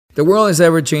The world is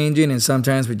ever changing and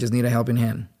sometimes we just need a helping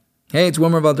hand. Hey, it's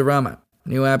Wilmer Valderrama.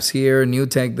 New apps here, new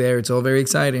tech there, it's all very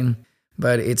exciting.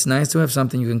 But it's nice to have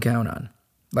something you can count on.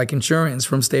 Like insurance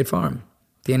from State Farm.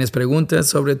 ¿Tienes preguntas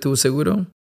sobre tu seguro?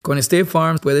 Con State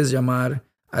Farm puedes llamar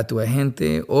a tu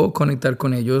agente o conectar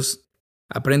con ellos.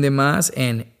 Aprende más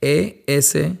en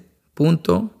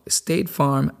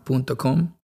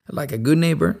es.statefarm.com. Like a good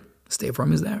neighbor, State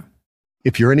Farm is there.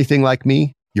 If you're anything like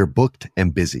me, you're booked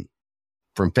and busy.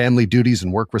 From family duties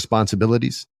and work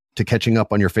responsibilities to catching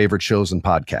up on your favorite shows and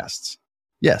podcasts.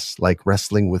 Yes, like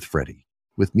Wrestling with Freddie.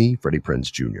 With me, Freddie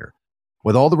Prinze Jr.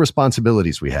 With all the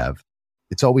responsibilities we have,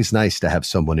 it's always nice to have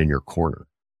someone in your corner.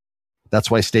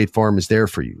 That's why State Farm is there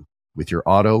for you with your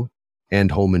auto and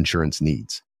home insurance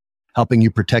needs, helping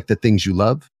you protect the things you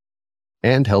love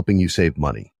and helping you save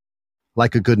money.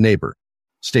 Like a good neighbor,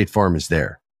 State Farm is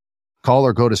there. Call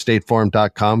or go to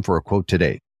statefarm.com for a quote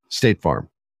today. State Farm,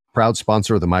 proud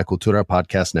sponsor of the My Cultura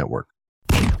Podcast Network.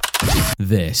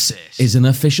 This is an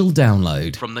official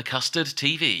download from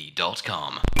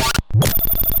thecustardtv.com.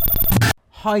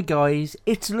 Hi guys,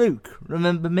 it's Luke.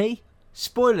 Remember me?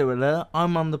 Spoiler alert,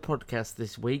 I'm on the podcast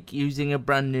this week using a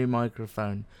brand new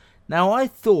microphone. Now I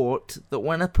thought that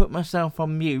when I put myself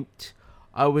on mute,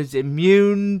 I was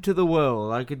immune to the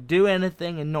world. I could do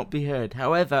anything and not be heard.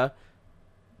 However,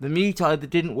 the mute either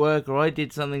didn't work or I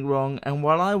did something wrong, and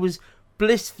while I was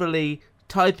blissfully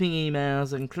typing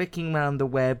emails and clicking around the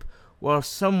web while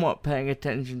somewhat paying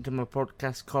attention to my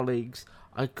podcast colleagues,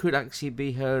 I could actually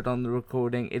be heard on the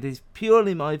recording. It is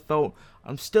purely my fault.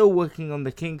 I'm still working on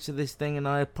the kinks of this thing, and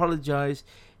I apologise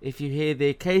if you hear the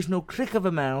occasional click of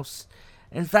a mouse.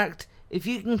 In fact, if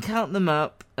you can count them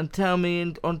up and tell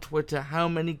me on Twitter how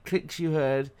many clicks you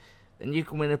heard, then you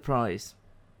can win a prize.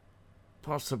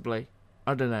 Possibly.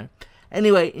 I don't know.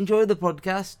 Anyway, enjoy the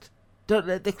podcast. Don't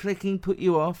let the clicking put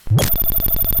you off.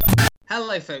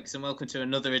 Hello folks and welcome to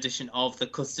another edition of the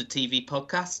Custard TV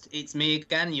podcast. It's me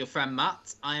again, your friend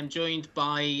Matt. I am joined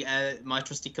by my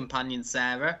trusty companion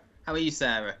Sarah. How are you,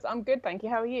 Sarah? I'm good, thank you.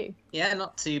 How are you? Yeah,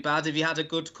 not too bad. Have you had a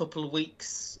good couple of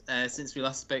weeks since we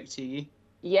last spoke to you?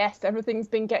 Yes, everything's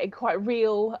been getting quite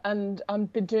real and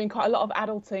I've been doing quite a lot of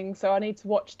adulting, so I need to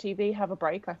watch TV, have a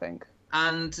break, I think.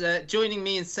 And joining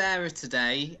me and Sarah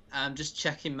today, I'm just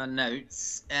checking my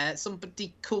notes,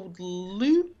 somebody called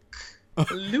Luke.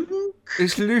 Luke?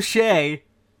 It's Luce. Luke,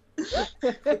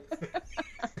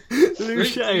 do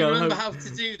you remember how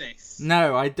to do this?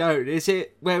 No, I don't. Is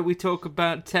it where we talk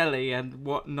about telly and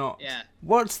whatnot? Yeah.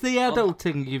 What's the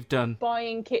adulting you've done?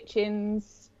 Buying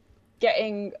kitchens,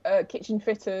 getting kitchen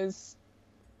fitters,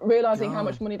 realising how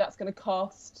much money that's going to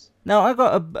cost. Now, I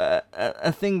got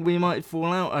a thing we might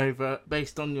fall out over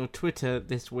based on your Twitter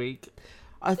this week.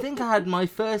 I think I had my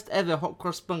first ever hot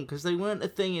cross bun because they weren't a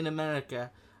thing in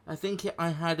America. I think I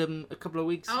had them a couple of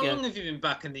weeks ago. How long have you been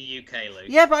back in the UK, Luke?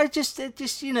 Yeah, but it just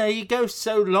you know, you go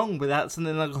so long without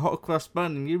something like a hot cross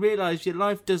bun and you realise your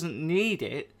life doesn't need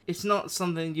it. It's not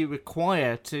something you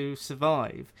require to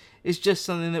survive. It's just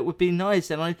something that would be nice,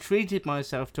 and I treated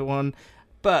myself to one,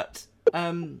 but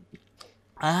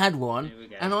I had one,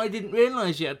 and I didn't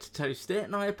realise you had to toast it,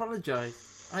 and I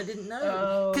apologise. I didn't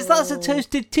know. Because that's a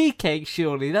toasted tea cake,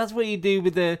 surely. That's what you do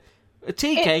with a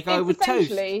tea cake. I would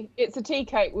toast. It's a tea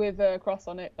cake with a cross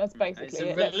on it. That's basically it. It's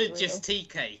a religious tea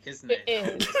cake, isn't it?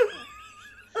 It is.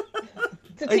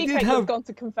 It's a tea cake that's gone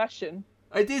to confession.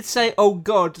 I did say, oh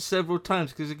God, several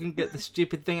times because I couldn't get the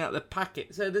stupid thing out of the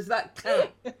packet. So does that count?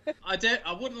 I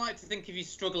wouldn't like to think of you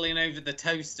struggling over the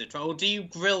toaster. Or do you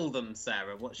grill them,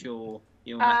 Sarah? What's your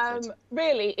method?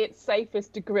 Really, it's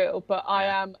safest to grill, but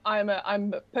yeah. I'm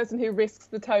a person who risks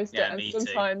the toaster, yeah, and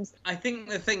sometimes. Too. I think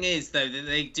the thing is though that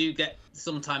they do get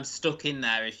sometimes stuck in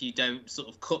there if you don't sort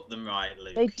of cut them right,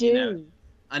 Luke. They do. You know?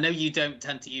 I know you don't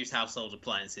tend to use household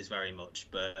appliances very much,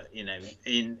 but you know,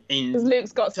 because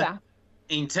Luke's got staff.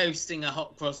 In toasting a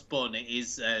hot cross bun, it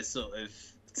is a sort of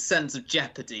sense of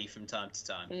jeopardy from time to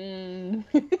time.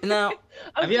 Now,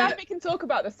 I'm glad we can talk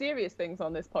about the serious things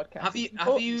on this podcast. Have you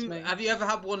ever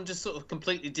had one just sort of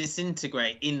completely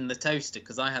disintegrate in the toaster?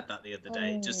 Because I had that the other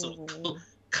day. It just sort of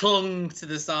clung to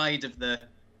the side of the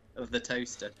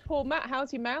toaster. Poor Matt,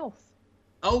 how's your mouth?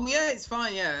 Oh yeah, it's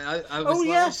fine. Yeah, I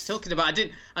was talking about.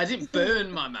 I didn't burn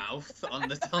my mouth on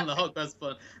the hot cross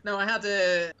bun. No, I had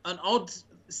an odd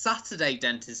Saturday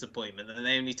dentist appointment that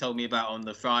they only told me about on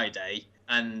the Friday,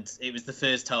 and it was the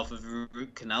first half of a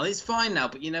root canal. It's fine now,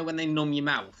 but you know when they numb your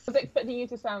mouth. I was expecting you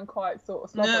to sound quite sort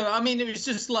of slobbery. No, I mean it was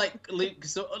just like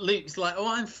Luke's like,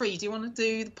 oh, I'm free. Do you want to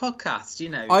do the podcast? You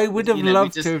know, I would have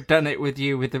loved to have done it with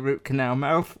you with the root canal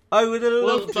mouth. I would have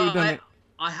loved to have done it.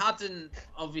 I hadn't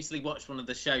obviously watched one of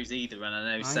the shows either, and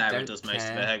I know Sarah does most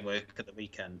of her homework at the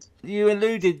weekend. You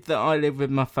alluded that I live with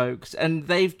my folks, and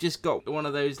they've just got one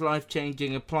of those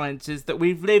life-changing appliances that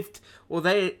we've lived, or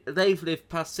they've lived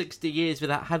past 60 years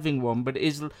without having one, but it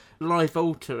is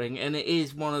life-altering, and it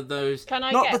is one of those... Can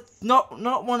I guess?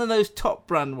 Not one of those top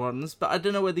brand ones, but I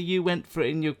don't know whether you went for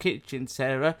it in your kitchen,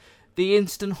 Sarah. The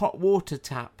instant hot water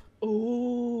tap.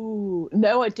 Ooh,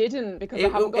 no, I didn't, because I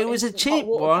haven't got it was a cheap hot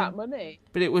water one, tap money.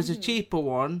 But it was a cheaper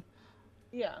one.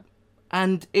 Yeah.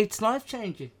 And it's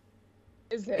life-changing.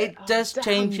 Is it? It does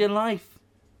change your life.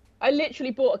 I literally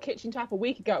bought a kitchen tap a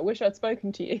week ago. I wish I'd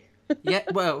spoken to you. Yeah,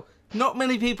 well, not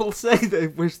many people say they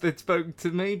wish they'd spoken to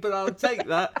me, but I'll take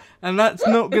that, and that's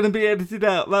not going to be edited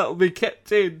out. That'll be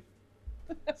kept in.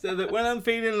 So that when I'm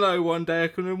feeling low one day, I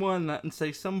can rewind that and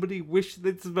say, somebody wished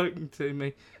they'd spoken to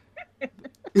me.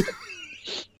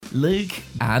 Luke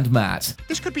and Matt.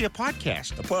 This could be a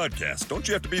podcast. A podcast? Don't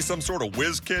you have to be some sort of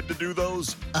whiz kid to do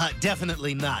those?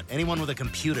 Definitely not. Anyone with a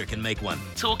computer can make one.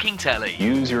 Talking telly.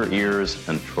 Use your ears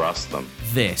and trust them.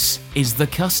 This is the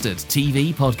Custard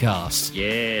TV podcast.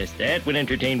 Yes, that would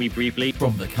entertain me briefly.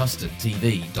 From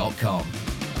thecustardtv.com.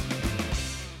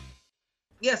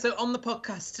 Yeah, so on the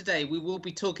podcast today, we will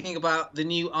be talking about the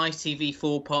new ITV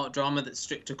 4-part drama that's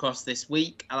stripped across this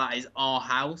week, and that is Our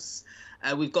House.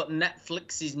 We've got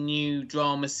Netflix's new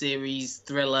drama series,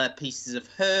 thriller Pieces of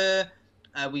Her.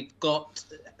 We've got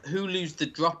Hulu's The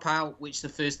Dropout, which the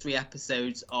first 3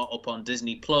 episodes are up on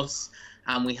Disney+.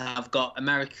 And we have got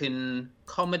American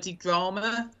comedy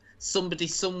drama, Somebody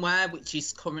Somewhere, which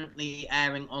is currently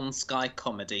airing on Sky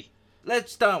Comedy.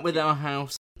 Let's start with Our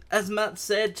House. As Matt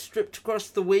said, stripped across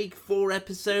the week, 4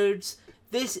 episodes.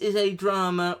 This is a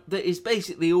drama that is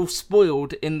basically all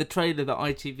spoiled in the trailer that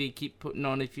ITV keep putting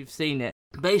on if you've seen it.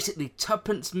 Basically,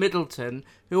 Tuppence Middleton,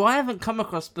 who I haven't come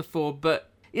across before,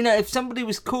 but, you know, if somebody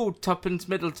was called Tuppence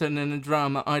Middleton in a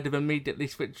drama, I'd have immediately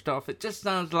switched off. It just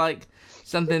sounds like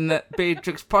something that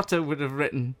Beatrix Potter would have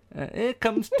written. Here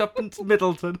comes Tuppence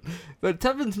Middleton. But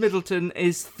Tuppence Middleton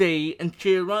is Fee, and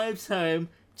she arrives home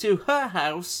to her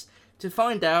house to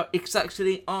find out it's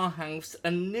actually our house,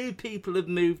 and new people have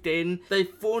moved in. They've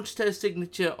forged her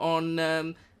signature on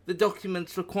the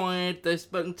documents required. They've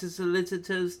spoken to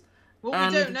solicitors. Well,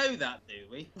 we don't know that, do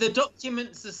we? The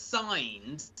documents are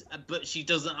signed, but she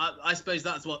doesn't. I suppose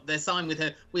that's what they're signed with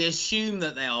her. We assume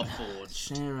that they are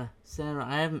forged. Sarah,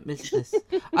 I haven't missed this.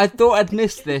 I thought I'd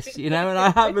missed this, you know, and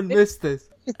I haven't missed this.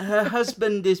 Her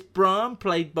husband is Bram,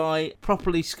 played by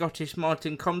properly Scottish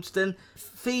Martin Compston.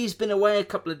 Fee's been away a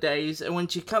couple of days, and when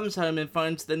she comes home and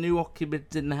finds the new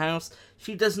occupant in the house,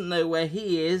 she doesn't know where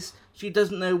he is. She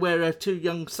doesn't know where her 2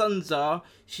 young sons are.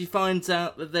 She finds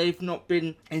out that they've not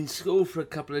been in school for a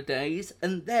couple of days,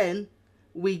 and then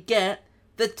we get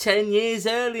the 10 years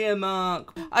earlier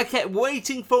mark. I kept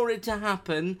waiting for it to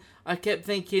happen. I kept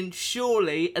thinking,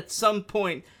 surely at some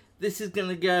point this is going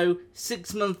to go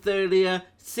 6 months earlier,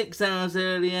 6 hours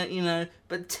earlier, you know.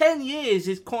 But 10 years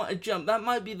is quite a jump. That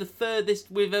might be the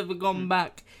furthest we've ever gone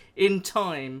back in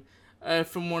time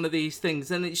from one of these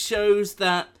things. And it shows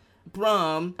that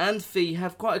Bram and Fee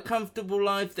have quite a comfortable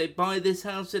life. They buy this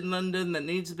house in London that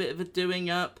needs a bit of a doing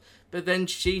up. But then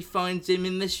she finds him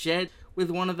in the shed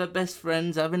with one of her best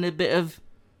friends having a bit of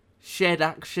shed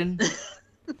action.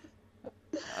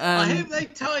 I hope they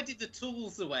tidied the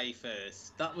tools away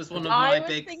first. That was one of my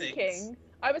big things.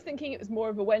 I was thinking it was more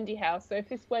of a Wendy house, so if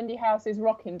this Wendy house is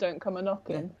rocking, don't come a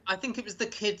knocking. I think it was the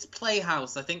kids'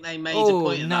 playhouse. I think they made a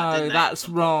point of that, didn't they? No, that's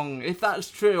wrong. If that's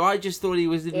true, I just thought he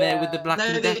was in there with the Black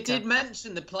and Decker. No, they did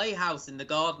mention the playhouse in the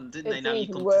garden, didn't they? Now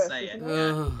you come to say it.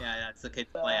 Yeah, it's the kids'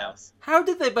 playhouse. How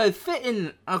did they both fit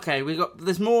in? Okay,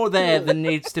 there's more there than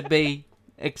needs to be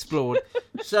explored.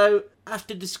 So,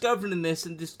 after discovering this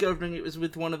and discovering it was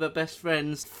with one of her best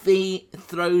friends, Fee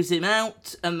throws him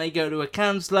out and they go to a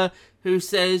counsellor who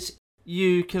says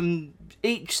you can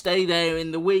each stay there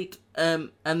in the week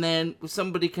and then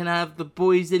somebody can have the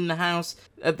boys in the house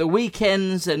at the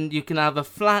weekends and you can have a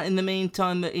flat in the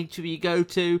meantime that each of you go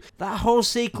to. That whole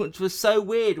sequence was so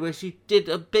weird where she did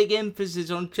a big emphasis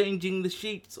on changing the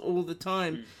sheets all the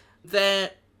time.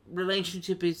 Their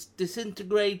relationship is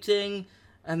disintegrating.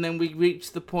 And then we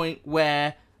reach the point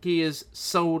where he has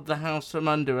sold the house from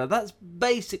under her. That's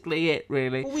basically it,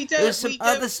 really. Well, There's some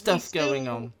other stuff going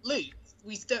on. Luke,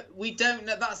 we don't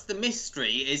know. That's the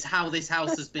mystery, is how this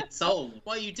house has been sold.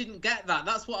 Why you didn't get that?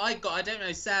 That's what I got. I don't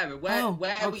know, Sarah. Where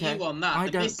were you on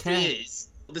that?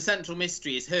 The central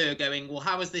mystery is her going, well,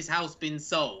 how has this house been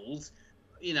sold?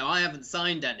 You know, I haven't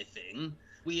signed anything.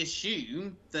 We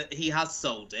assume that he has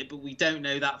sold it, but we don't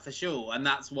know that for sure. And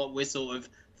that's what we're sort of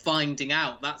finding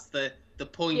out. That's the the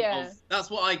point of... That's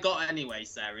what I got anyway,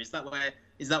 Sarah. Is that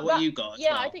what you got as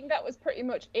well? I think that was pretty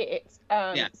much it.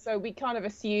 So we kind of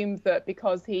assumed that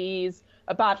because he's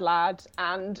a bad lad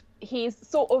and he's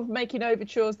sort of making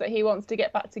overtures that he wants to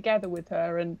get back together with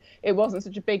her, and it wasn't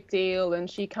such a big deal, and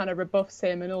she kind of rebuffs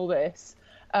him and all this.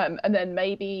 And then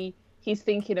maybe he's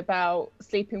thinking about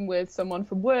sleeping with someone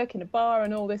from work in a bar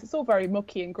and all this. It's all very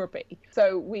mucky and grubby.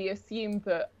 So we assumed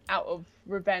that out of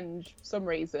revenge, for some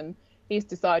reason, he's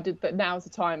decided that now's the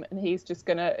time and he's just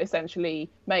going to essentially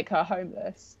make her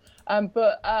homeless.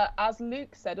 But as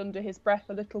Luke said under his breath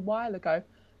a little while ago,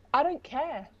 I don't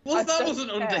care. Well, that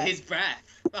wasn't under his breath.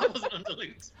 That wasn't under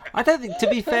Luke's breath. I don't think, to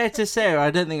be fair to Sarah,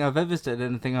 I don't think I've ever said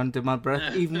anything under my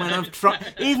breath, even when I've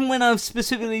tried, even when I've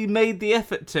specifically made the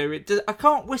effort to. I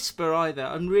can't whisper either.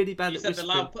 I'm really bad at whispering.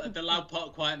 You said the loud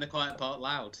part quiet and the quiet part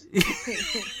loud.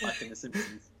 Like in The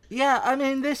Simpsons. Yeah, I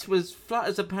mean, this was flat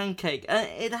as a pancake.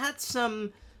 It had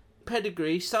some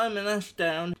pedigree. Simon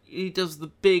Ashdown, he does the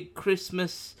big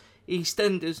Christmas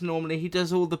EastEnders normally. He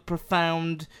does all the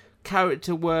profound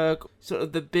character work, sort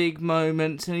of the big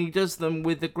moments, and he does them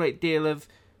with a great deal of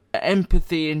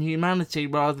empathy and humanity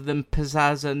rather than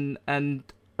pizzazz and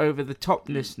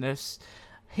over-the-topness.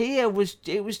 Here it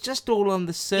was just all on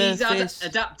the surface. He's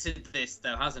adapted this,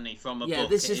 though, hasn't he, from a book? Yeah,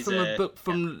 this is from a book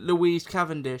from Louise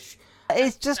Cavendish.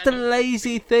 It's just a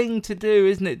lazy thing to do,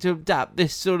 isn't it, to adapt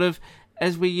this sort of,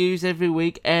 as we use every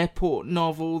week, airport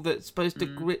novel that's supposed to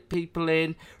grip people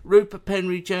in. Rupert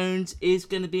Penry-Jones is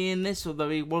going to be in this, although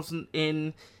he wasn't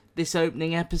in this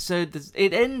opening episode.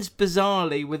 It ends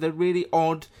bizarrely with a really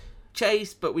odd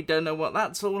chase, but we don't know what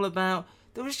that's all about.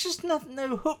 There was just no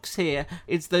hooks here.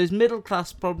 It's those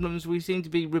middle-class problems we seem to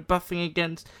be rebuffing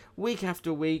against week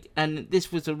after week, and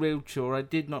this was a real chore. I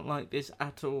did not like this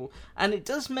at all. And it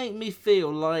does make me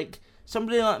feel like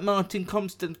somebody like Martin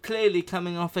Compston, clearly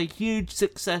coming off a huge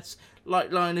success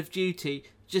like Line of Duty,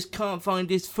 just can't find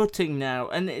his footing now.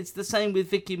 And it's the same with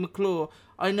Vicky McClure.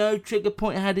 I know Trigger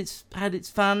Point had its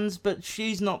fans, but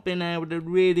she's not been able to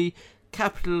really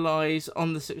capitalise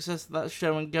on the success of that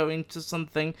show and go into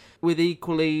something with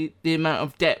equally the amount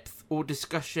of depth or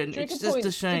discussion. It's just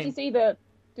a shame. Did you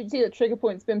see that Trigger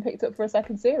Point's been picked up for a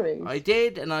second series? I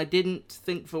did, and I didn't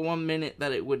think for 1 minute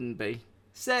that it wouldn't be.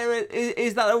 Sarah,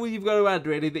 is that all you've got to add,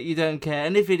 really, that you don't care?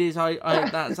 And if it is, I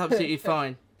that's absolutely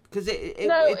fine. Because it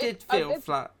did feel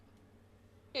flat.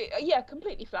 Yeah,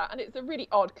 completely flat. And it's a really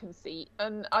odd conceit.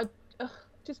 And I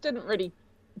just didn't really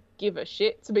give a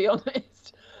shit, to be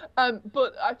honest.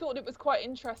 But I thought it was quite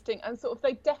interesting. And sort of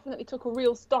they definitely took a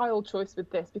real style choice with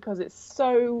this because it's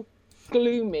so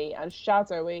gloomy and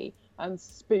shadowy and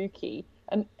spooky.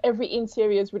 And every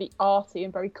interior is really arty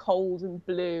and very cold and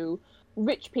blue.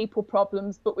 Rich people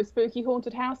problems, but with spooky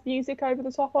haunted house music over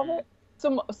the top of it.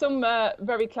 Some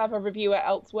very clever reviewer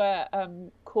elsewhere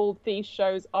called these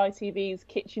shows ITV's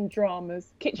kitchen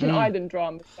island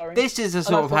dramas. Sorry. This is a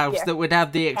sort of house that would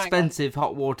have the expensive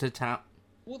hot water tap.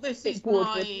 Well, this is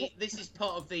part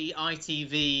of the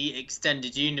ITV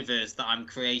extended universe that I'm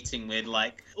creating with,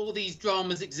 like, all these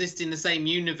dramas exist in the same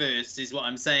universe is what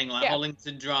I'm saying, like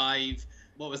Hollington Drive,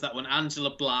 what was that one,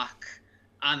 Angela Black,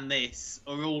 and this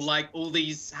are all like, all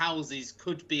these houses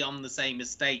could be on the same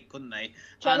estate, couldn't they?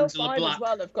 Channel 5 as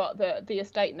well have got the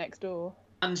estate next door.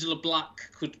 Angela Black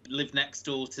could live next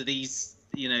door to these,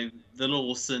 the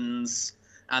Lawsons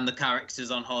and the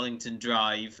characters on Hollington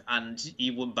Drive, and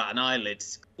you wouldn't bat an eyelid.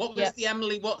 What was the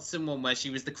Emily Watson one where she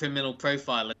was the criminal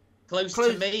profiler? Close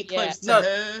to me, close to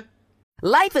her.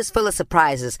 Life is full of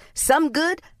surprises, some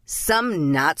good,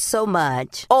 some not so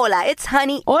much. Hola, it's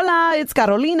Honey. Hola, it's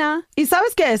Carolina. Y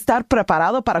sabes que estar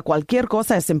preparado para cualquier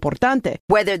cosa es importante.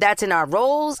 Whether that's in our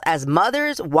roles as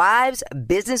mothers, wives,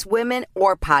 businesswomen,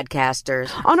 or podcasters.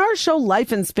 On our show,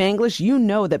 Life in Spanglish, you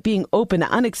know that being open to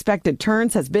unexpected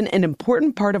turns has been an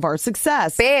important part of our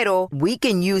success. Pero we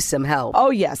can use some help.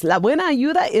 Oh yes, la buena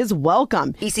ayuda is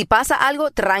welcome. Y si pasa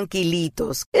algo,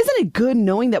 tranquilitos. Isn't it good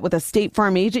knowing that with a State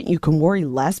Farm agent, you can worry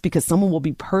less because someone will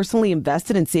be personally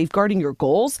invested in safeguarding your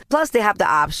goals? Plus, they have the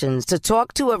options to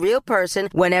talk to a real person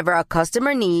whenever a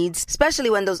customer needs, especially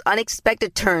when those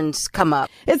unexpected turns come up.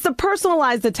 It's the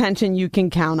personalized attention you can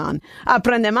count on.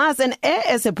 Aprende más en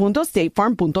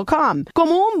es.statefarm.com.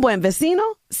 Como un buen vecino,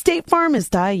 State Farm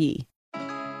está ahí.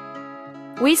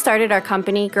 We started our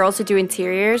company, Girls Who Do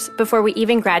Interiors, before we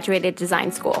even graduated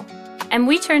design school. And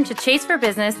we turned to Chase for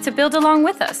Business to build along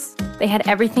with us. They had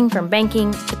everything from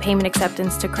banking to payment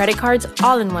acceptance to credit cards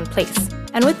all in one place.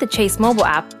 And with the Chase mobile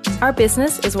app, our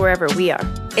business is wherever we are.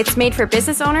 It's made for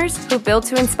business owners who build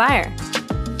to inspire.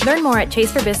 Learn more at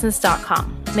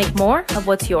chaseforbusiness.com. Make more of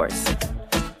what's yours.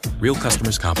 Real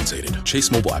customers compensated.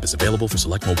 Chase mobile app is available for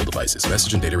select mobile devices.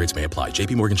 Message and data rates may apply.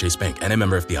 JP Morgan Chase Bank, and a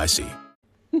member FDIC.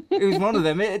 It was one of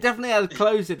them. It definitely had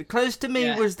close. Close to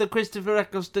me was the Christopher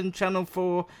Eccleston Channel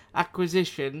 4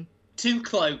 acquisition. Too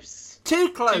close. Too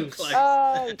close.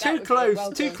 Oh, too close.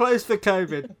 Well too close for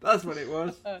COVID. That's what it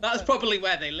was. That's probably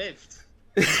where they lived.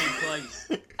 Too close.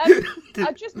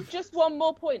 Just one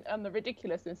more point on the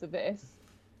ridiculousness of this.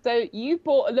 So you've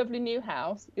bought a lovely new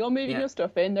house. You're moving your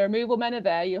stuff in. The removal men are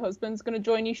there. Your husband's going to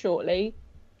join you shortly.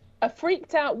 A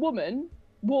freaked out woman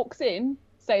walks in,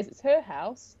 says it's her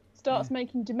house, starts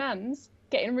making demands,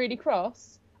 getting really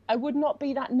cross. I would not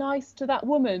be that nice to that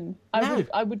woman.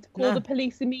 I would call the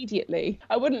police immediately.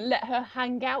 I wouldn't let her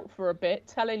hang out for a bit,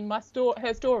 telling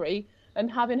her story and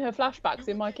having her flashbacks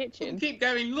in my kitchen. Keep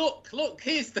going. Look,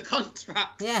 here's the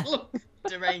contract. Yeah. Look,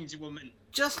 deranged woman.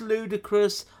 Just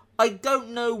ludicrous. I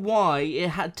don't know why it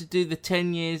had to do the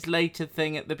 10 years later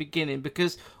thing at the beginning,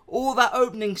 because all that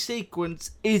opening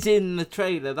sequence is in the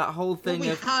trailer, that whole thing. Well,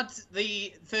 we had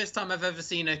the first time I've ever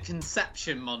seen a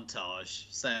conception montage,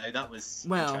 so that was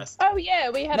interesting. Oh yeah,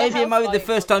 we had maybe it might be the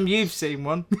first time you've seen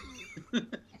one.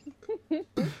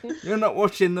 You're not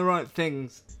watching the right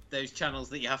things. Those channels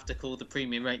that you have to call the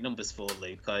premium rate numbers for,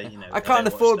 Luke. I can't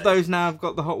afford those now. I've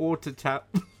got the hot water tap.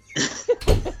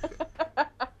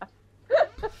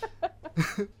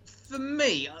 For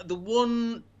me, the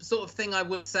one sort of thing I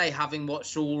would say, having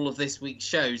watched all of this week's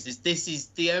shows, is this is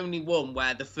the only one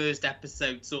where the first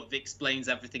episode sort of explains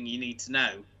everything you need to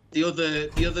know. The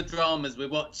other dramas we're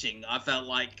watching, I felt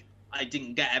like I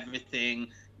didn't get everything.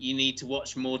 You need to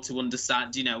watch more to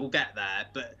understand. We'll get there,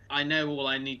 but I know all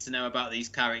I need to know about these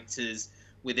characters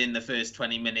within the first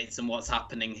 20 minutes and what's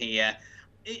happening here.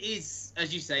 It is,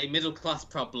 as you say, middle class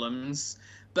problems.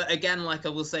 But again, like I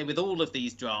will say with all of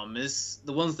these dramas,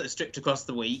 the ones that are stripped across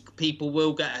the week, people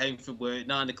will get home from work at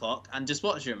 9 o'clock and just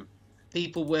watch them.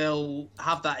 People will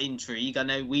have that intrigue. I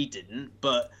know we didn't,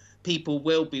 but people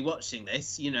will be watching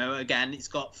this. Again, it's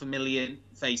got familiar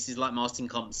faces like Martin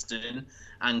Compston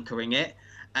anchoring it.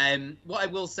 What I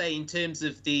will say in terms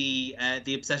of the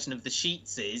obsession of the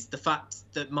sheets is the fact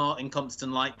that Martin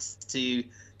Compston likes to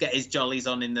get his jollies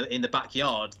on in the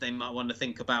backyard. They might want to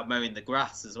think about mowing the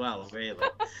grass as well, really.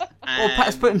 Or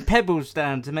perhaps putting pebbles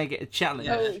down to make it a challenge.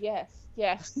 Oh,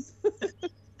 yes.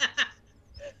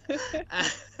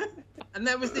 And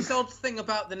there was this odd thing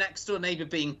about the next door neighbour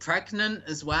being pregnant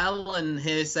as well, and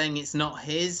her saying it's not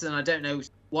his, and I don't know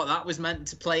what that was meant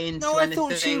to play into anything. No, I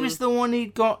thought she was the one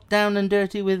he'd got down and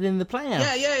dirty with in the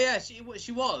playhouse. Yeah,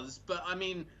 she was, but I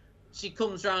mean, she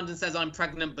comes round and says, I'm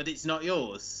pregnant, but it's not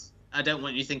yours. I don't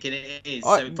want you thinking it is,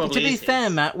 so it probably is. To be fair,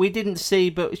 Matt, we didn't see,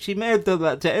 but she may have done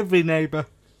that to every neighbour.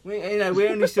 We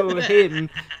only saw him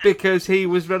because he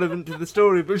was relevant to the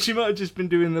story, but she might have just been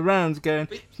doing the rounds going,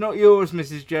 it's not yours,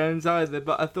 Mrs. Jones, either,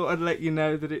 but I thought I'd let you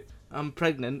know that I'm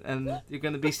pregnant and you're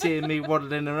going to be seeing me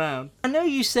waddling around. I know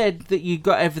you said that you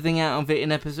got everything out of it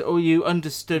in episode, or you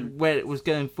understood where it was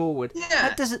going forward.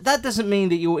 Yeah. That doesn't mean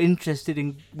that you're interested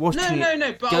in watching it.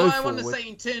 No, but I want to say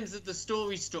in terms of the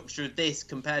story structure of this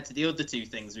compared to the other two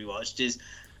things we watched is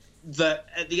that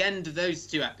at the end of those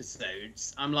two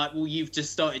episodes, I'm like, well, you've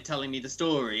just started telling me the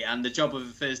story, and the job of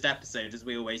the first episode, as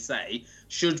we always say,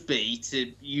 should be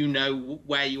to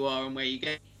where you are and where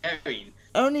you're going.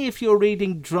 Only if you're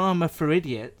reading drama for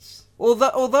idiots.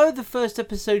 Although the first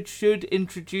episode should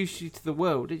introduce you to the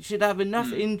world, it should have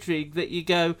enough intrigue that you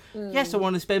go, yes, I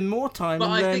want to spend more time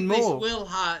and learn more. But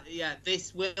I think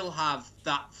this will have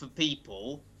that for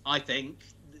people, I think.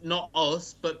 Not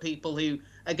us, but people who,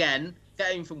 again,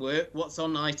 get home from work, what's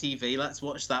on ITV, let's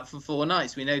watch that for 4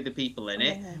 nights. We know the people in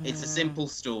it. It's a simple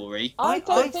story. I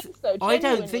don't think so. I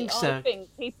don't think so. I think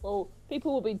people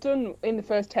will be done in the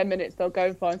first 10 minutes. They'll go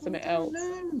and find something else.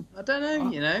 I don't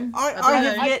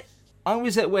know, I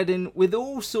was at a wedding with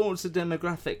all sorts of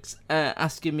demographics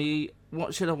asking me,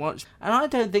 what should I watch? And I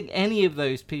don't think any of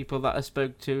those people that I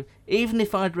spoke to, even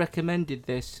if I'd recommended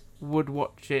this, would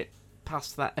watch it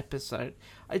past that episode.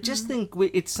 I just think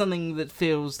it's something that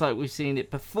feels like we've seen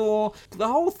it before. The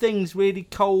whole thing's really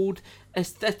cold.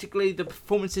 Aesthetically, the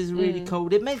performances are really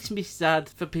cold. It makes me sad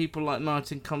for people like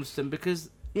Martin Compston because,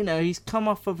 he's come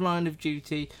off of Line of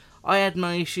Duty. I had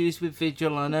my issues with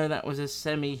Vigil. I know that was a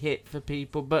semi-hit for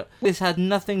people, but this had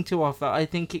nothing to offer. I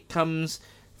think it comes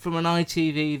from an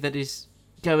ITV that is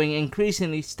going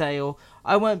increasingly stale.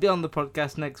 I won't be on the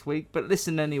podcast next week, but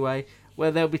listen anyway,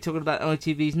 where they'll be talking about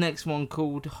ITV's next one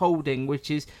called Holding,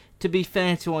 which is, to be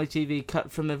fair to ITV,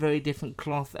 cut from a very different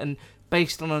cloth and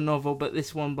based on a novel, but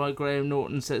this one by Graham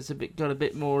Norton, so it's got a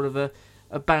bit more of a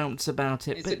a bounce about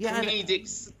it. It's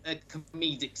a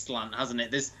comedic slant, hasn't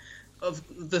it? of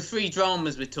the 3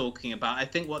 dramas we're talking about, I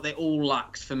think what they all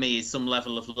lacked for me is some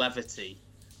level of levity.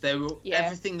 They were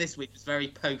everything this week was very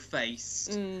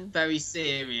po-faced, very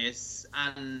serious,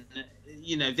 and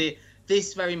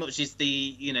this very much is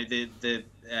the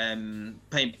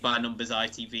paint by numbers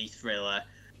ITV thriller.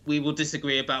 We will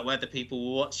disagree about whether people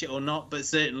will watch it or not, but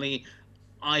certainly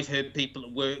I've heard people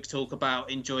at work talk about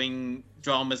enjoying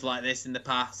dramas like this in the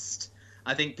past.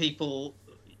 I think people,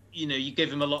 you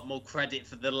give them a lot more credit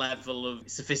for the level of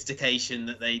sophistication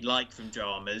that they like from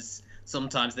dramas.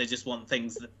 Sometimes they just want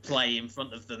things that play in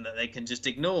front of them that they can just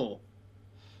ignore.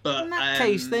 But in that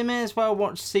case, they may as well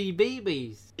watch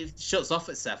CBeebies. It shuts off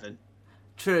at 7.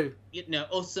 True.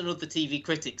 Us and other TV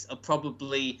critics are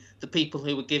probably the people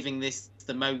who are giving this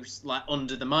the most,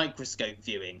 under the microscope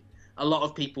viewing. A lot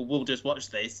of people will just watch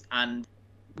this and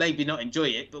maybe not enjoy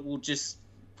it, but will just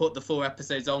put the 4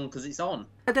 episodes on because it's on.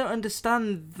 I don't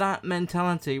understand that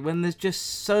mentality when there's just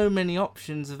so many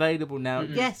options available now.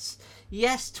 Mm-hmm.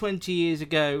 Yes, 20 years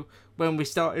ago when we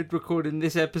started recording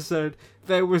this episode,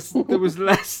 there was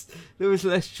less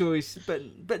choice.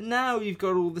 But now you've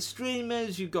got all the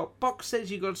streamers, you've got box sets,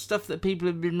 you've got stuff that people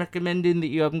have been recommending that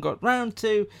you haven't got round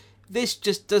to. This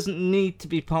just doesn't need to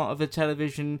be part of a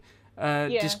television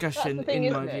discussion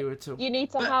in my view at all. You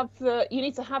need to have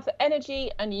the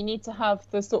energy, and you need to have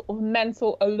the sort of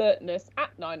mental alertness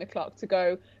at 9 o'clock to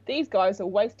go, these guys are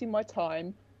wasting my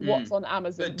time. What's on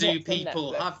Amazon? But do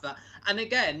people have that? And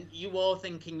again, you are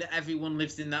thinking that everyone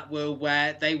lives in that world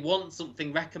where they want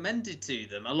something recommended to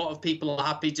them. A lot of people are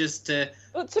happy just to.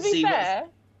 But to be fair,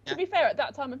 at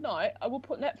that time of night, I will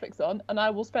put Netflix on and I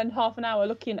will spend half an hour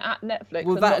looking at Netflix.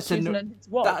 Well, and that's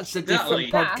a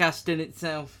different podcast in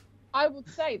itself. I would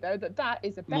say though that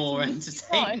is a better more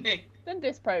entertaining than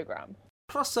this program.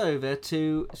 Cross over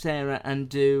to Sarah and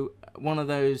do one of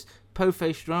those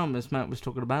po-faced dramas Matt was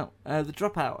talking about, the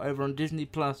Dropout over on Disney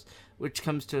Plus, which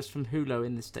comes to us from Hulu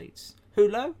in the States.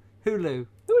 Hulu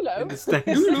in the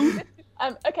States.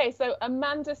 Okay, so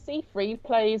Amanda Seyfried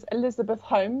plays Elizabeth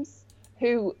Holmes,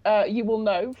 who you will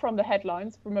know from the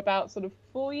headlines from about sort of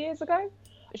 4 years ago.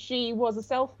 She was a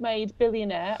self-made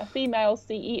billionaire, a female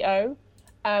CEO,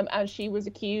 and she was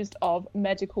accused of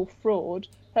medical fraud.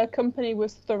 Her company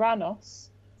was Theranos.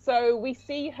 So we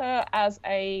see her as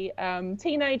a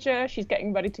teenager. She's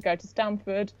getting ready to go to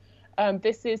Stanford.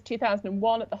 This is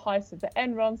 2001 at the height of the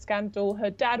Enron scandal.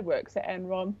 Her dad works at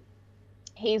Enron.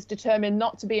 He's determined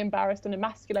not to be embarrassed and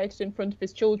emasculated in front of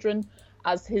his children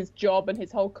as his job and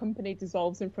his whole company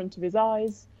dissolves in front of his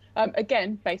eyes.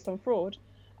 Again, based on fraud.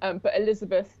 But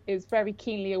Elizabeth is very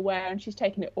keenly aware and she's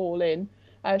taking it all in.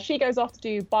 She goes off to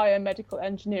do biomedical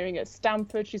engineering at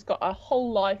Stanford. She's got a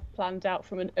whole life planned out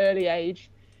from an early age.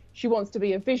 She wants to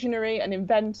be a visionary, an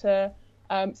inventor.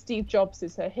 Steve Jobs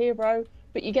is her hero,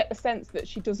 but you get the sense that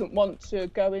she doesn't want to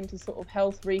go into sort of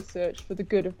health research for the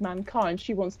good of mankind.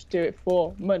 She wants to do it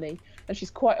for money, and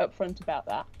she's quite upfront about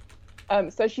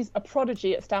that. So she's a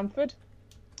prodigy at Stanford.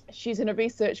 She's in a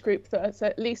research group that's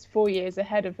at least 4 years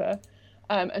ahead of her,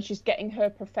 and she's getting her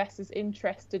professors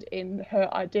interested in her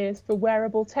ideas for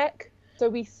wearable tech. So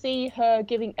we see her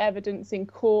giving evidence in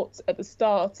court at the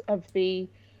start of the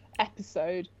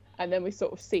episode, and then we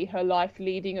sort of see her life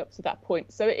leading up to that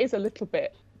point. So it is a little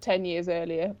bit 10 years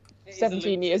earlier,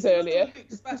 17 years earlier.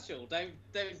 It's another Luke special.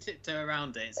 Don't tiptoe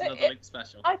around it. It's another Luke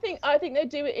special. I think they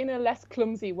do it in a less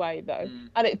clumsy way though,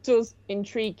 and it does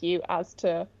intrigue you as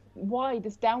to why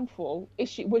this downfall.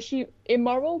 Was she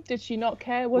immoral? Did she not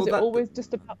care? Was it always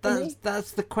just about money?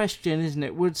 That's the question, isn't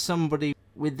it? Would somebody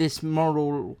with this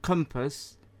moral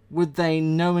compass, would they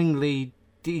knowingly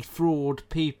defraud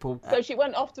people? So she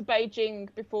went off to Beijing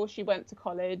before she went to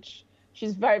college.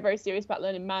 She's very, very serious about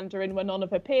learning Mandarin when none of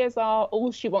her peers are.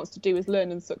 All she wants to do is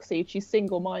learn and succeed. She's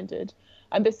single-minded.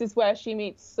 And this is where she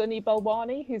meets Sunny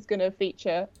Balwani, who's going to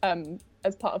feature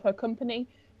as part of her company.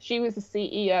 She was the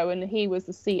CEO and he was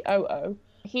the COO.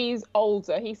 He's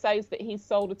older. He says that he's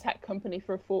sold a tech company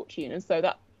for a fortune, and so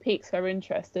that piques her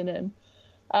interest in him.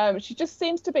 She just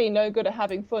seems to be no good at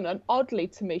having fun, and oddly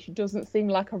to me, she doesn't seem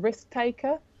like a risk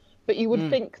taker. But you would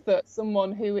think that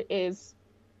someone who is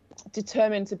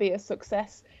determined to be a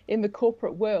success in the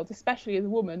corporate world, especially as a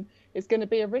woman, is going to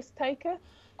be a risk taker.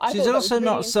 She's also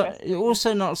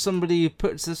not somebody who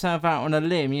puts herself out on a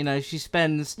limb. You know, she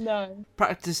spends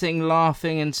practicing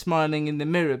laughing and smiling in the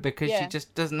mirror because she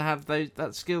just doesn't have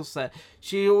that skill set.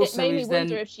 She also it made me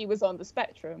wonder if she was on the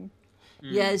spectrum.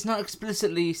 Yeah, it's not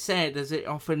explicitly said, as it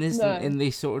often isn't in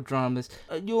these sort of dramas.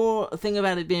 Your thing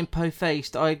about it being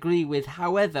po-faced, I agree with.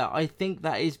 However, I think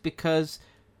that is because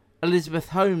Elizabeth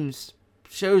Holmes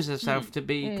shows herself to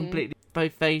be completely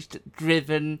po-faced,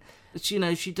 driven. You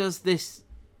know, she does this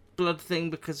blood thing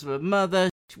because of her mother.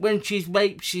 When she's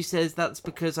raped, she says that's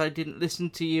because I didn't listen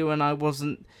to you and I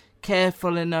wasn't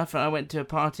careful enough and I went to a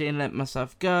party and let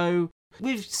myself go.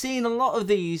 We've seen a lot of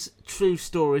these true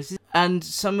stories, and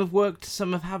some have worked,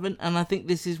 some haven't, and I think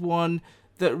this is one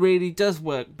that really does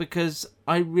work, because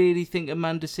I really think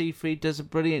Amanda Seyfried does a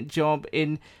brilliant job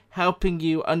in helping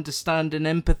you understand and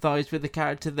empathise with a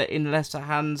character that in lesser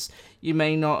hands you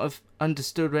may not have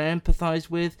understood or empathised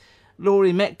with.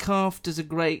 Laurie Metcalf does a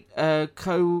great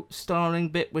co-starring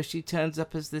bit where she turns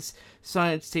up as this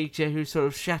science teacher who sort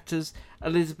of shatters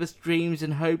Elizabeth's dreams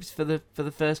and hopes for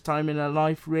the first time in her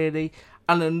life, really.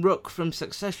 Alan Rook from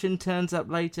Succession turns up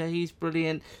later, he's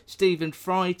brilliant. Stephen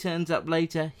Fry turns up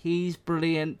later, he's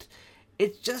brilliant.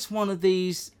 It's just one of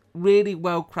these really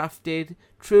well-crafted,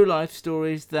 true-life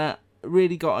stories that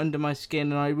really got under my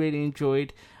skin and I really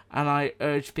enjoyed. And I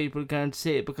urge people to go and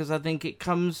see it, because I think it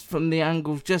comes from the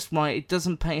angles just right. It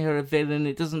doesn't paint her a villain.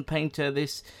 It doesn't paint her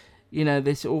this,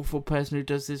 this awful person who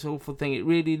does this awful thing. It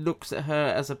really looks at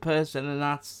her as a person and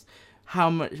asks how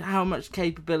much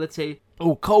capability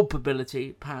or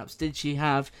culpability perhaps did she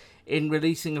have in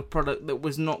releasing a product that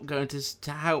was not going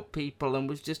to help people and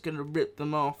was just going to rip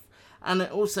them off. And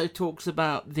it also talks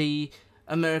about the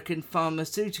American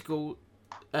pharmaceutical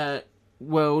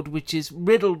world, which is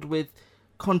riddled with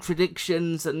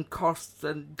contradictions and costs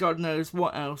and God knows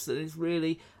what else, and it's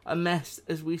really a mess,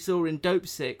 as we saw in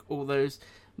Dopesick all those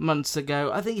months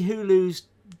ago. I think Hulu's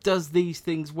does these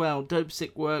things well.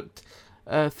 Dopesick worked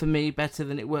for me better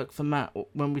than it worked for Matt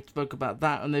when we spoke about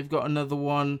that, and they've got another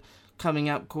one coming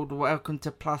up called Welcome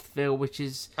to Plathville, which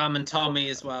is Pam and Tommy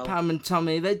as well. Pam and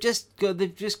Tommy, they've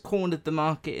just cornered the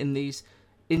market in these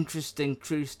interesting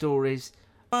true stories.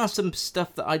 There are some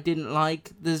stuff that I didn't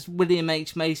like. There's William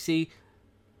H. Macy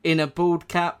in a bald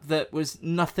cap that was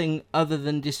nothing other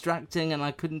than distracting, and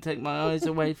I couldn't take my eyes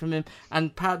away from him,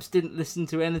 and perhaps didn't listen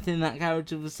to anything that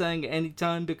character was saying at any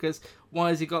time, because why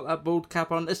has he got that bald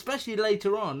cap on? Especially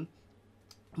later on,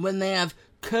 when they have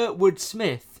Kurtwood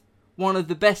Smith, one of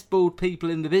the best bald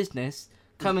people in the business,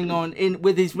 coming on in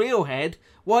with his real head.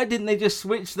 Why didn't they just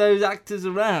switch those actors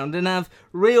around and have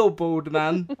real bald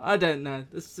man? I don't know.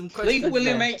 There's some questions. Leave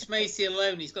William H. Macy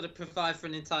alone. He's got to provide for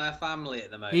an entire family at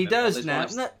the moment. He does now.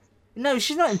 No,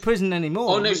 she's not in prison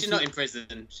anymore. Oh, no, she's not in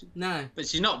prison. No. But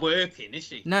she's not working, is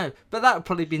she? No, but that would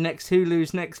probably be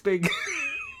Hulu's next big...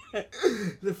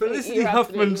 the Felicity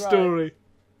Huffman story.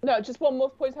 No, just one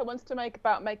more point I wanted to make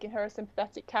about making her a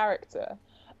sympathetic character.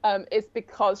 Is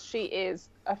because she is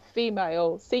a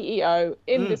female CEO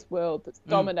in this world that's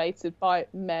dominated by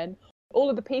men.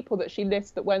 All of the people that she lists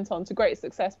that went on to great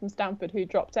success from Stanford who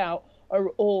dropped out are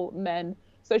all men.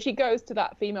 So she goes to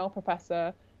that female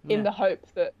professor in the hope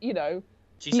that,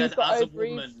 she says, as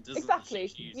ovaries. A woman, doesn't exactly.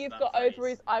 She You've got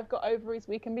ovaries, I've got ovaries,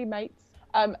 we can be mates.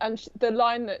 And the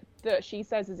line that she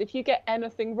says is, if you get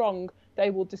anything wrong, they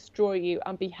will destroy you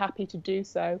and be happy to do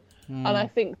so. And I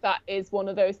think that is one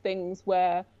of those things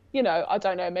where, I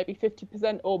don't know, maybe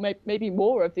 50% or maybe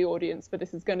more of the audience for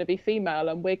this is going to be female,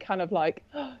 and we're kind of like,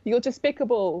 oh, you're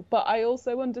despicable, but I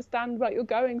also understand what you're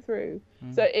going through.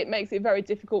 So it makes it very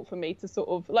difficult for me to sort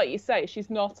of, like you say, she's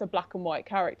not a black and white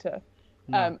character.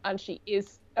 And she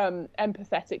is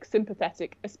empathetic,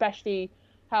 sympathetic, especially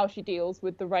how she deals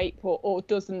with the rape or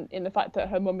doesn't, in the fact that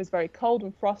her mum is very cold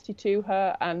and frosty to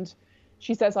her, and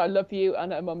she says, I love you,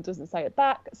 and her mum doesn't say it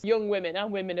back. So young women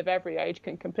and women of every age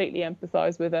can completely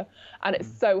empathise with her. And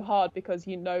it's so hard because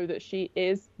you know that she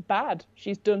is bad.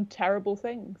 She's done terrible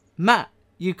things. Matt,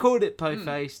 you called it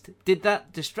po-faced. Did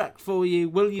that distract for you?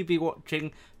 Will you be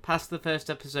watching past the first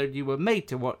episode you were made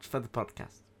to watch for the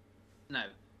podcast? No.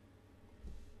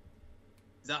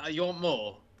 You want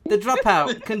more? The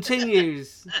Dropout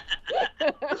continues.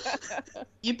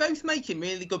 You're both making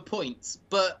really good points,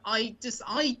 but I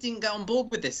didn't get on board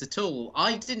with this at all.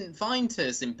 I didn't find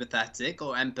her sympathetic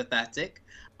or empathetic.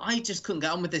 I just couldn't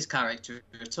get on with this character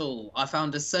at all. I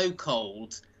found her so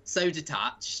cold, so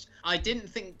detached. I didn't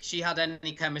think she had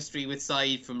any chemistry with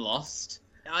Saeed from Lost.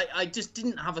 I just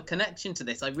didn't have a connection to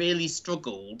this. I really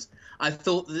struggled. I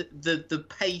thought that the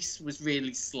pace was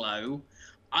really slow.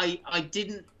 I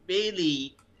didn't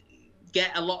really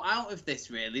get a lot out of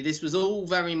this, really. This was all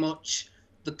very much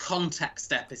the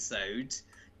context episode.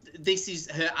 This is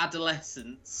her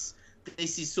adolescence.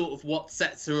 This is sort of what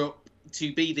sets her up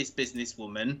to be this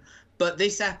businesswoman. But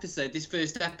this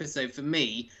first episode for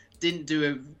me, didn't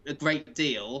do a great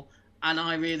deal, and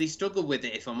I really struggled with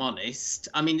it, if I'm honest.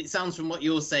 I mean, it sounds from what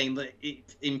you're saying that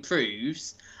it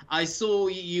improves. I saw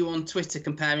you on Twitter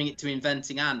comparing it to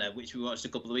Inventing Anna, which we watched a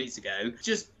couple of weeks ago.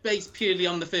 Just based purely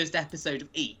on the first episode of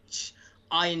each,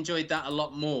 I enjoyed that a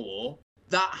lot more.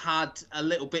 that had a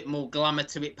little bit more glamour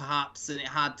to it, perhaps, and it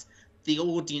had the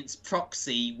audience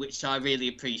proxy, which I really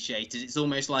appreciated. It's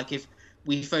almost like if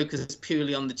we focus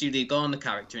purely on the Julia Garner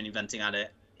character in Inventing Anna,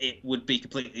 it would be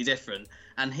completely different.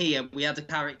 And here we had a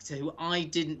character who I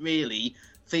didn't really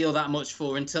feel that much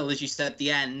for until, as you said, the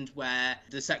end where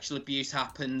the sexual abuse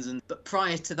happens. But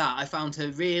prior to that, I found her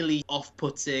really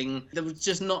off-putting. There was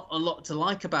just not a lot to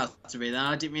like about her, really, and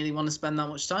I didn't really want to spend that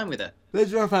much time with her. The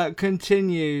Dropout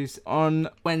continues on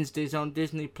Wednesdays on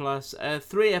Disney+.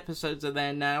 3 episodes are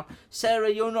there now. Sarah,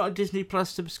 you're not a Disney Plus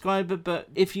subscriber, but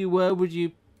if you were, would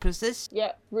you persist?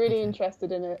 Yeah, really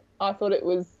interested in it. I thought it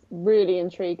was really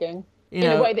intriguing. In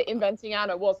a way that Inventing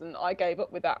Anna wasn't. I gave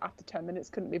up with that after 10 minutes,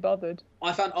 couldn't be bothered.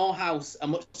 I found Our House a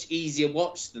much easier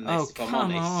watch than this, if I'm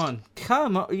honest.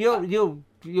 Come on.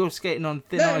 You're skating on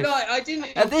thin ice. No, I didn't.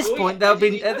 At this point,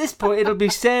 it'll be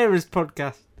Sarah's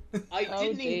podcast. I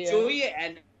didn't enjoy it,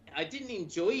 and I didn't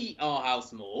enjoy Our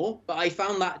House more, but I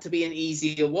found that to be an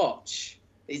easier watch.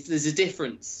 There's a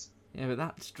difference. Yeah, but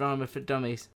that's drama for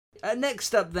dummies.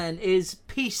 Next up then is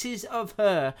Pieces of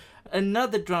Her,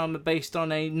 another drama based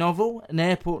on a novel, an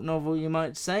airport novel you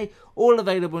might say. All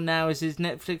available now is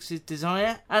Netflix's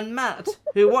Desire. And Matt,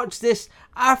 who watched this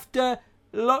after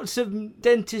lots of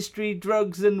dentistry,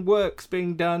 drugs and works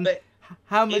being done,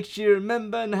 how much do you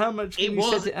remember and how much can you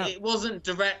set it up? It wasn't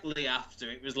directly after,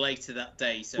 it was later that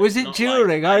day. So was it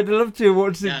during? I'd love to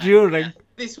watch it during. Yeah.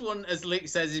 This one, as Luke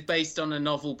says, is based on a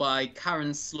novel by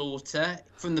Karen Slaughter.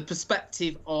 From the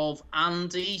perspective of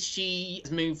Andy, she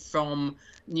moved from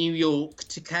New York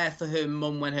to care for her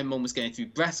mum when her mum was going through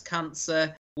breast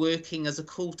cancer, working as a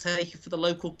call taker for the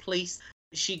local police.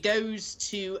 She goes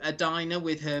to a diner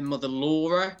with her mother,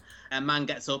 Laura. A man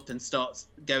gets up and starts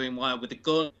going wild with a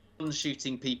gun,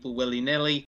 shooting people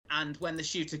willy-nilly. And when the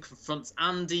shooter confronts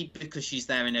Andy, because she's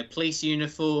there in her police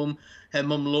uniform, her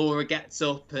mum Laura gets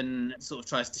up and sort of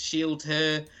tries to shield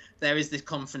her. There is this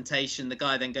confrontation. The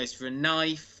guy then goes for a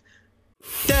knife.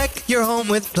 Deck your home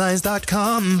with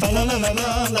Blinds.com.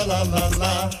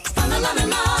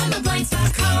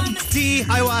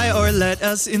 DIY or let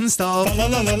us install.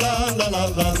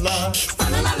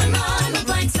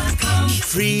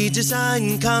 Free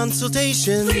design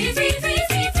consultation. Free.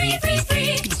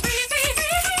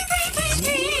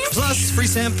 Plus free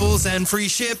samples and free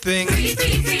shipping. Free.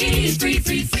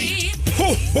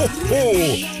 Ho, ho,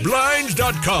 ho!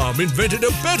 Blinds.com invented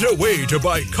a better way to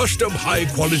buy custom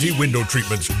high-quality window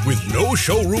treatments with no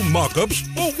showroom mock-ups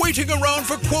or waiting around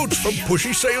for quotes from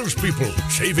pushy salespeople,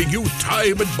 saving you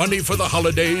time and money for the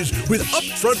holidays with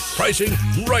upfront pricing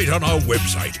right on our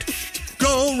website.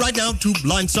 Go right now to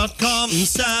Blinds.com.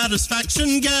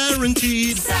 Satisfaction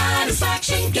guaranteed.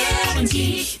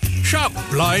 Shop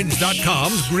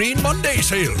Blinds.com's Green Monday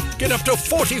sale. Get up to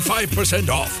 45%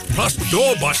 off, plus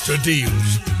doorbuster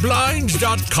deals.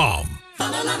 Blinds.com.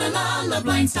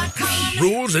 Blinds.com.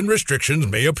 Rules and restrictions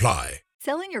may apply.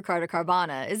 Selling your car to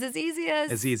Carvana is as easy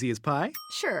as... As easy as pie?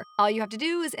 Sure. All you have to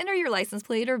do is enter your license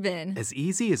plate or VIN. As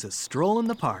easy as a stroll in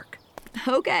the park.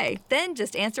 Okay, then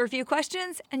just answer a few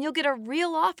questions and you'll get a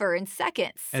real offer in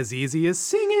seconds. As easy as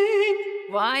singing.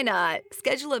 Why not?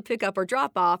 Schedule a pickup or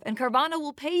drop off and Carvana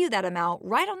will pay you that amount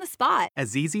right on the spot.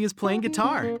 As easy as playing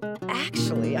guitar.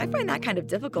 Actually, I find that kind of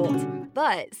difficult.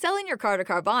 But selling your car to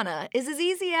Carvana is as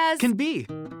easy as... Can be.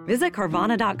 Visit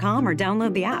Carvana.com or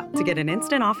download the app to get an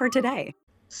instant offer today.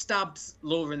 Stabs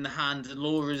Laura in the hand, and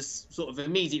Laura's sort of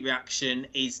immediate reaction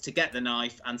is to get the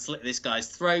knife and slit this guy's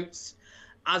throat.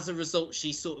 As a result,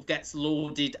 she sort of gets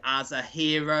lauded as a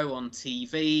hero on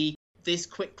TV. This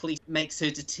quickly makes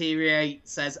her deteriorate,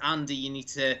 says, Andy, you need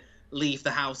to leave the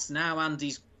house now.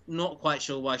 Andy's not quite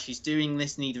sure why she's doing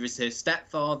this, neither is her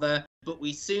stepfather. But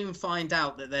we soon find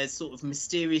out that there's sort of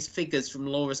mysterious figures from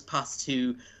Laura's past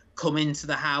who come into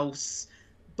the house,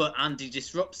 but Andy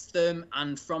disrupts them.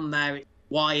 And from there,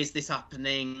 why is this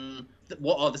happening?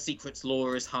 What are the secrets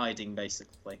Laura is hiding,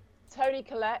 basically? Toni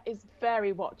Collette is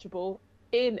very watchable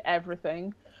in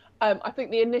everything. I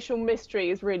think the initial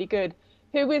mystery is really good.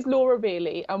 Who is Laura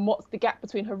really, and what's the gap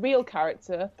between her real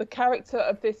character, the character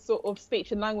of this sort of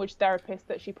speech and language therapist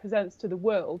that she presents to the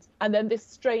world, and then this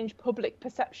strange public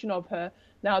perception of her?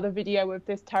 Now the video of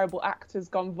this terrible actor's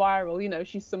gone viral. You know,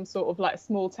 she's some sort of like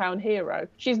small town hero.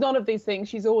 She's none of these things,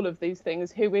 she's all of these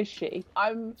things. Who is she?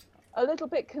 I'm a little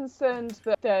bit concerned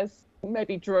that there's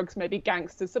maybe drugs, maybe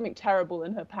gangsters, something terrible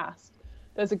in her past.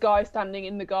 There's a guy standing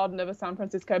in the garden of a San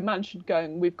Francisco mansion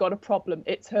going, we've got a problem,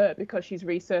 it's her, because she's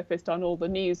resurfaced on all the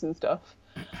news and stuff.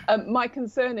 My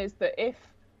concern is that if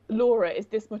Laura is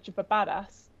this much of a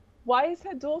badass, why is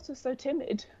her daughter so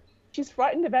timid? She's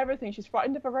frightened of everything. She's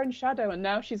frightened of her own shadow, and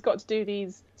now she's got to do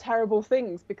these terrible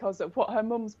things because of what her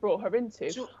mum's brought her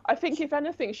into. Sure. I think, if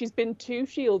anything, she's been too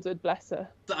shielded, bless her.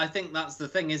 I think that's the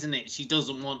thing, isn't it? She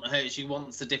doesn't want her. She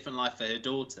wants a different life for her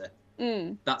daughter.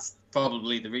 That's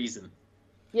probably the reason.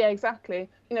 Yeah, exactly.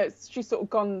 You know, she's sort of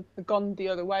gone the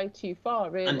other way too far,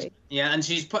 really.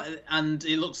 And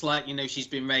it looks like, you know, she's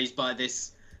been raised by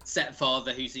this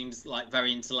stepfather who seems like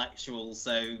very intellectual.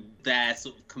 So their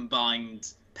sort of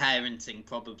combined parenting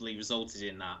probably resulted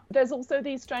in that. There's also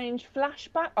these strange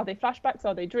flashbacks. Are they flashbacks?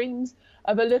 Are they dreams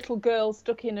of a little girl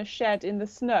stuck in a shed in the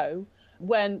snow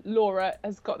when Laura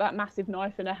has got that massive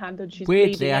knife in her hand and she's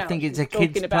weirdly, bleeding out. I think it's a She's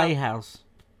kid's playhouse.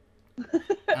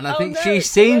 And I think no, she's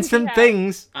seen some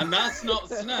things. And that's not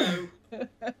snow.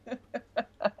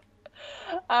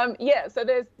 So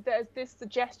there's this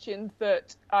suggestion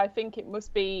that I think it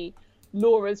must be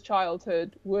Laura's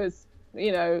childhood was,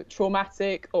 you know,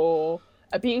 traumatic or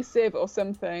abusive or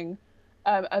something,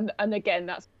 and again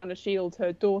that's trying to shield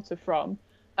her daughter from.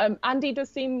 Andy does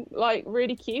seem like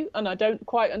really cute, and I don't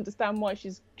quite understand why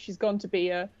she's gone to be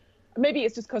a. Maybe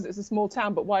it's just because it's a small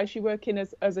town, but why is she working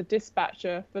as a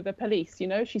dispatcher for the police? You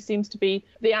know, she seems to be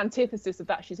the antithesis of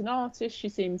that. She's an artist. She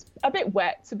seems a bit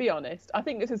wet, to be honest. I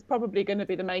think this is probably going to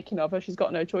be the making of her. She's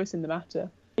got no choice in the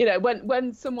matter. You know,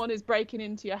 when someone is breaking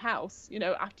into your house, you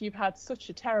know, after you've had such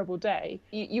a terrible day,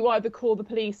 you either call the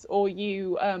police or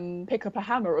you pick up a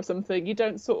hammer or something. You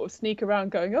don't sort of sneak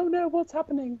around going, oh no, what's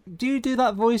happening? Do you do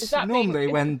that voice normally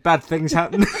when bad things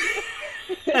happen?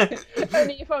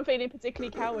 Only if I'm feeling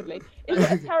particularly cowardly. Is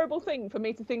it a terrible thing for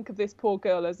me to think of this poor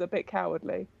girl as a bit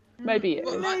cowardly? Maybe it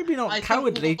is. Maybe not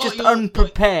cowardly, just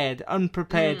unprepared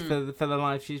for the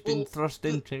life she's been thrust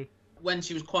into. When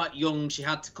she was quite young, she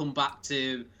had to come back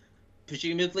to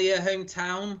presumably her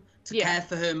hometown to care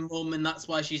for her mum, and that's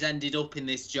why she's ended up in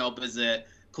this job as a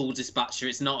call dispatcher.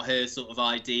 It's not her sort of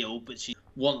ideal, but she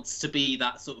wants to be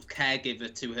that sort of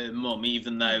caregiver to her mum,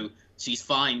 even though she's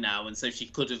fine now, and so she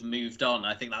could have moved on.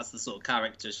 I think that's the sort of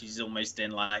character she's almost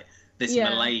in, like this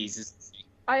malaise. Isn't she?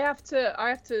 I have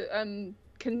to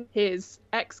his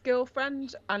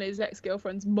ex-girlfriend and his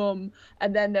ex-girlfriend's mum,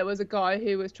 and then there was a guy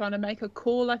who was trying to make a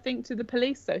call, I think, to the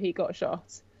police, so he got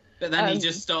shot. But then he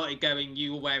just started going,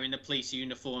 you were wearing a police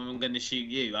uniform, I'm going to shoot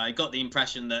you. I got the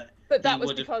impression that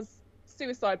because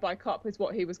suicide by cop is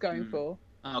what he was going for.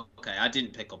 Oh, okay, I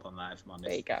didn't pick up on that, if I'm honest.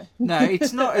 There you go. No,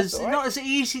 it's not as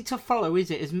easy to follow,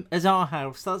 is it, as Our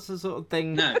House? That's the sort of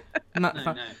thing. No.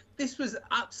 This was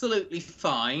absolutely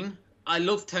fine. I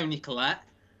love Toni Collette,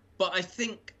 but I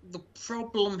think the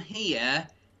problem here,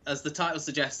 as the title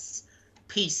suggests,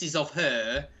 pieces of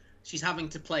her, she's having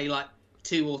to play like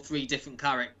 2 or 3 different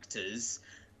characters.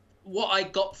 What I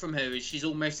got from her is she's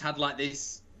almost had like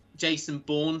this Jason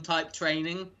Bourne type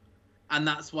training. And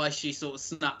that's why she sort of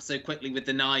snapped so quickly with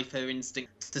the knife, her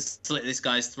instinct to slit this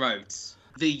guy's throat.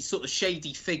 The sort of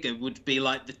shady figure would be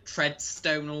like the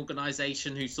Treadstone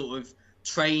organisation who sort of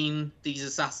train these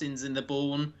assassins in the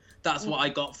Bourne. That's what I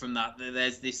got from that.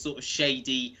 There's this sort of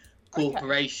shady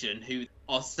corporation who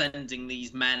are sending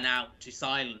these men out to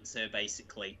silence her,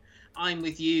 basically. I'm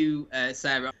with you,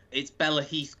 Sarah. It's Bella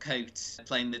Heathcote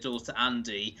playing the daughter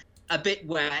Andy. A bit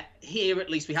where here at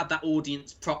least we had that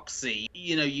audience proxy.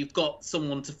 You know, you've got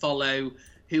someone to follow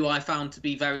who I found to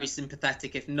be very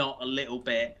sympathetic, if not a little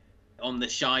bit on the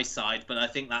shy side. But I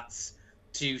think that's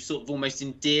to sort of almost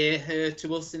endear her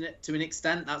to us to an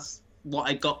extent. That's what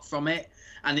I got from it.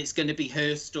 And it's going to be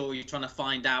her story trying to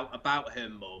find out about her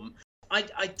mum.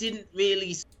 I didn't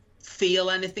really feel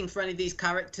anything for any of these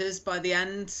characters by the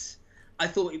end. I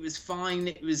thought it was fine.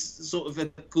 It was sort of a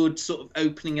good sort of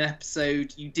opening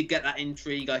episode. You did get that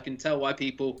intrigue. I can tell why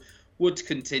people would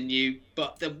continue,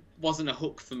 but there wasn't a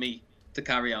hook for me to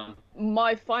carry on.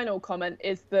 My final comment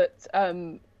is that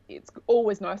it's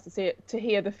always nice to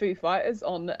hear the Foo Fighters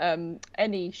on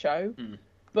any show.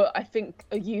 But I think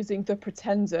using The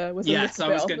Pretender was a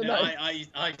little bit on the nose.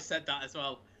 I said that as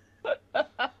well.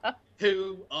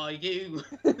 Who are you?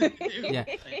 Yeah.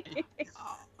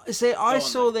 See, I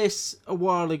saw this a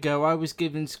while ago. I was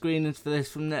given screenings for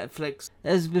this from Netflix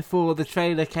as before the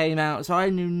trailer came out, so I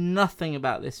knew nothing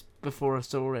about this before I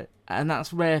saw it, and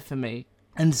that's rare for me.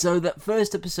 And so that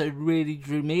first episode really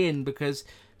drew me in because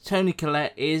Toni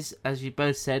Collette is, as you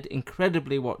both said,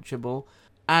 incredibly watchable,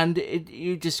 and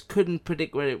you just couldn't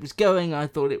predict where it was going. I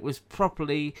thought it was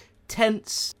properly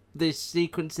tense. This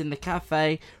sequence in the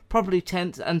cafe, properly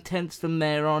tense from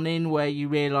there on in, where you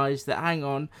realise that, hang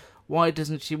on, why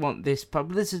doesn't she want this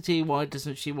publicity? Why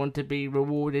doesn't she want to be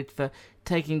rewarded for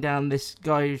taking down this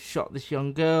guy who shot this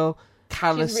young girl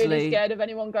callously? She's really scared of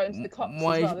anyone going to the cops.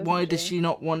 Why does she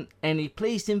not want any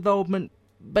police involvement?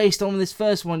 based on this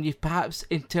first one, you've perhaps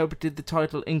interpreted the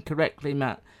title incorrectly,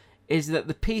 Matt, is that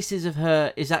the pieces of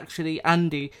her is actually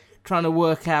Andy trying to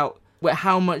work out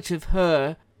how much of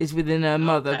her is within her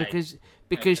mother,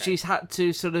 because she's had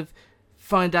to sort of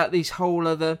find out these whole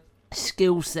other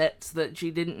skill sets that she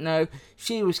didn't know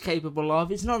she was capable of.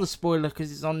 It's not a spoiler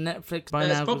because it's on Netflix by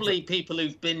now. There's probably people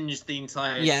who've binged the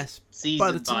entire season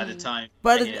by the time.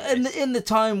 But in the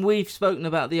time we've spoken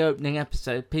about the opening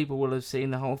episode, people will have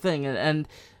seen the whole thing. And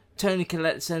Toni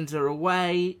Collette sends her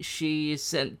away. She is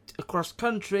sent across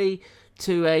country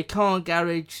to a car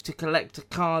garage to collect a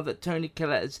car that Toni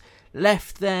Collette has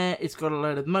left there. It's got a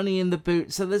load of money in the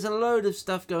boot, so there's a load of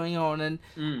stuff going on,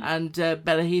 and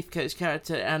Bella Heathcote's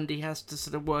character Andy has to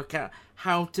sort of work out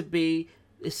how to be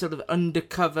this sort of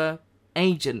undercover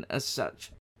agent as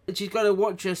such. She's got to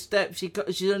watch her steps.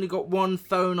 She's only got one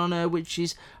phone on her, which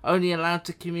she's only allowed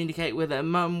to communicate with her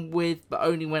mum with, but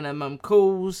only when her mum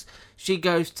calls. She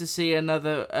goes to see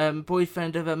another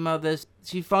boyfriend of her mother's.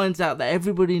 She finds out that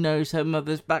everybody knows her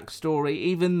mother's backstory,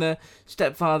 even the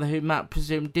stepfather who Matt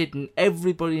presumed didn't.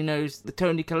 Everybody knows the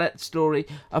Toni Collette story,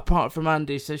 apart from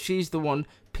Andy, so she's the one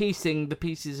piecing the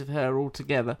pieces of her all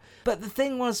together. But the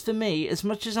thing was, for me, as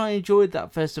much as I enjoyed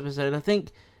that first episode, I think,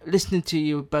 listening to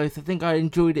you both, I think I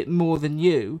enjoyed it more than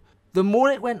you. The more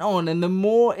it went on and the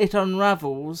more it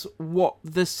unravels what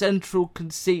the central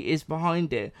conceit is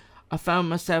behind it, I found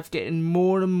myself getting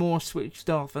more and more switched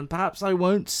off. And perhaps I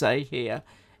won't say here,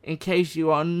 in case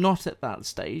you are not at that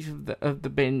stage of the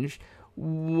binge,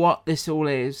 what this all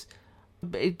is.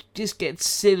 But it just gets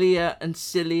sillier and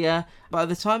sillier. By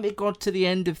the time it got to the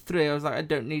end of 3, I was like, I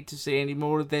don't need to see any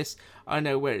more of this. I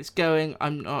know where it's going.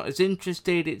 I'm not as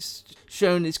interested. It's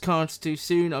shown its cards too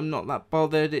soon. I'm not that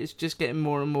bothered. It's just getting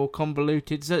more and more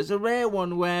convoluted. So it's a rare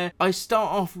one where I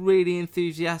start off really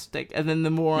enthusiastic, and then the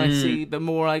more I see, the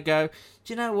more I go,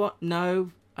 do you know what?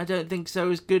 No, I don't think so,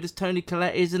 as good as Toni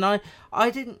Collette is. And I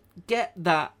didn't get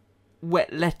that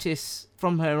wet lettuce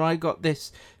from her. I got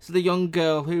this sort of young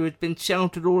girl who had been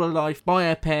sheltered all her life by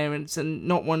her parents and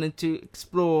not wanting to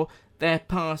explore their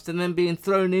past, and then being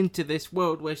thrown into this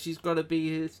world where she's got to be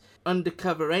his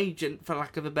undercover agent, for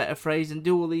lack of a better phrase, and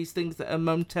do all these things that her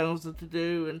mum tells her to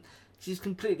do, and she's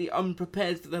completely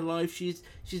unprepared for the life she's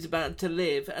about to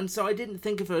live. And so I didn't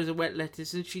think of her as a wet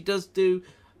lettuce, and she does do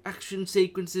action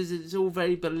sequences. It's all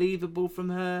very believable from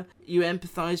her. You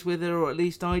empathise with her, or at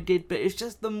least I did, but it's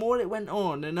just the more it went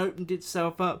on and opened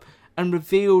itself up and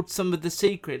revealed some of the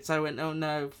secrets, I went, oh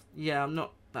no, yeah, I'm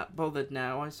not that bothered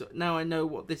now. Now I know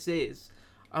what this is.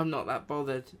 I'm not that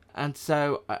bothered. And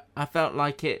so I felt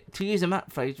like it, to use a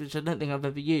Matt phrase, which I don't think I've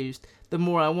ever used, the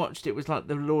more I watched it was like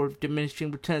the law of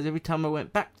diminishing returns. Every time I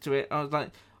went back to it, I was like,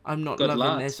 I'm not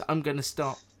loving this, I'm going to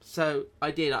stop. So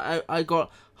I did. I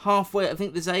got halfway, I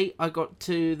think there's 8, I got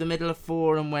to the middle of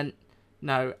 4 and went,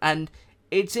 no. And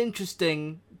it's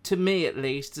interesting, to me at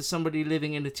least, as somebody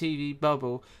living in a TV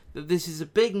bubble, that this is a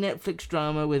big Netflix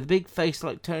drama with a big face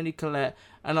like Toni Collette,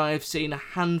 and I have seen a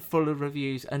handful of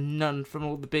reviews and none from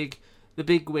all the big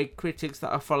wig critics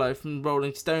that I follow, from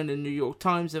Rolling Stone and New York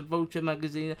Times and Vulture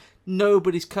magazine.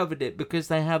 Nobody's covered it because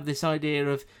they have this idea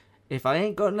of, if I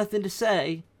ain't got nothing to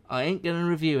say, I ain't going to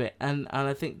review it. And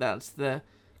I think that's the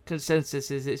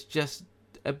consensus, is it's just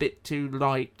a bit too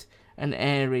light and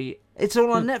airy. It's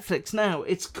all on Netflix now.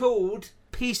 It's called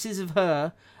Pieces of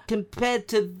Her. Compared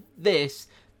to this,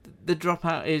 The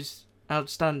Dropout is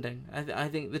outstanding. I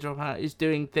think The Dropout is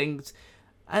doing things,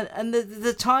 and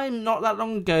the time not that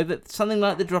long ago that something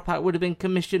like The Dropout would have been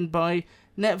commissioned by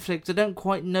Netflix. I don't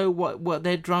quite know what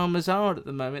their dramas are at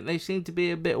the moment. They seem to be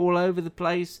a bit all over the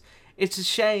place. It's a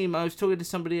shame. I was talking to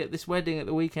somebody at this wedding at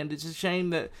the weekend. It's a shame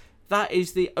that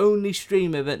is the only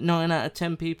streamer that 9 out of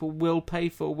 10 people will pay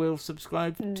for, will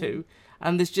subscribe to.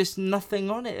 And there's just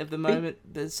nothing on it at the moment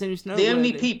that seems noteworthy. The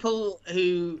only people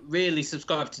who really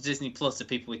subscribe to Disney Plus are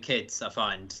people with kids, I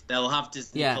find. They'll have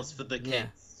Disney Plus for the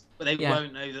kids, but they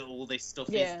won't know that all this stuff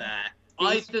is there.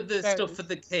 Either the stuff for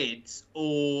the kids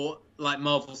or like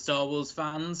Marvel Star Wars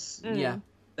fans. Yeah.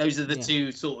 Those are the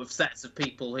two sort of sets of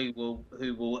people who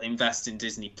will invest in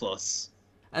Disney Plus.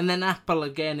 And then Apple,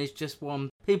 again, is just one.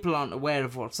 People aren't aware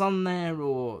of what's on there,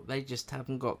 or they just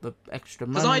haven't got the extra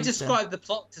money. Because I described the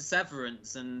plot to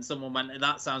Severance, and someone went,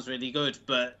 that sounds really good,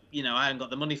 but, I haven't got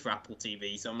the money for Apple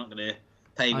TV, so I'm not going to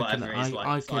pay whatever it is,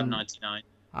 like $5.99.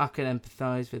 I can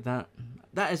empathise with that.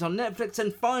 That is on Netflix.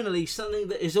 And finally, something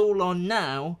that is all on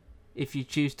now, if you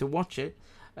choose to watch it,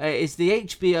 is the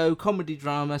HBO comedy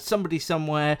drama, Somebody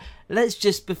Somewhere. Let's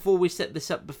just, before we set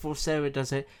this up, before Sarah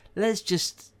does it, let's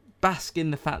just bask in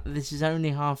the fact that this is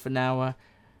only half an hour.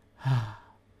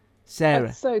 Sarah,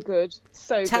 that's so good,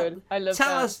 good. I love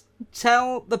that.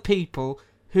 tell the people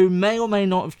who may or may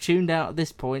not have tuned out at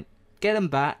this point, get them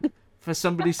back for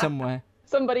Somebody Somewhere.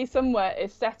 Somebody Somewhere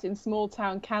is set in small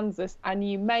town Kansas, and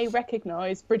you may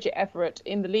recognise Bridget Everett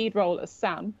in the lead role as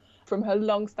Sam from her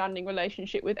long-standing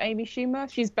relationship with Amy Schumer.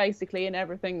 She's basically in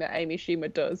everything that Amy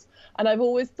Schumer does. And I've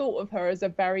always thought of her as a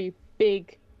very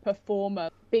big performer,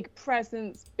 big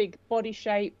presence, big body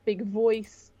shape, big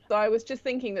voice. So I was just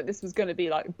thinking that this was going to be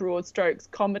like broad strokes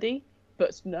comedy,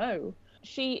 but no.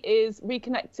 She is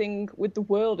reconnecting with the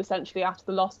world essentially after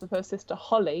the loss of her sister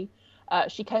Holly.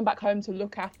 She came back home to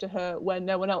look after her when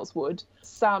no one else would.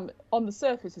 Sam, on the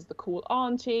surface, is the cool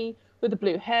auntie with the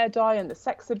blue hair dye and the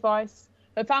sex advice.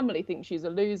 Her family thinks she's a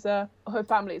loser. Her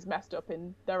family is messed up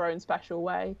in their own special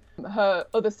way. Her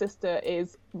other sister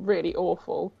is really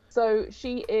awful. So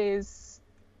she is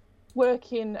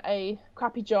working a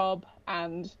crappy job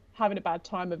and having a bad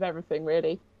time of everything,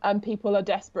 really. And people are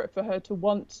desperate for her to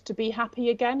want to be happy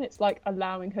again. It's like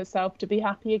allowing herself to be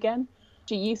happy again.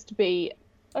 She used to be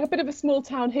like a bit of a small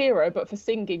town hero, but for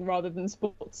singing rather than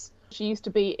sports. She used to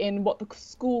be in what the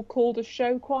school called a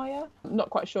show choir. I'm not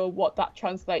quite sure what that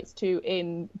translates to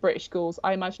in British schools.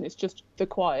 I imagine it's just the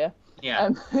choir.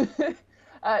 Yeah.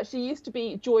 She used to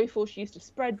be joyful. She used to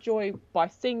spread joy by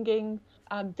singing.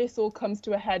 And this all comes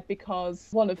to a head because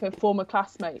one of her former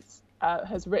classmates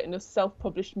has written a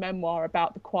self-published memoir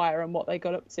about the choir and what they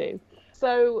got up to.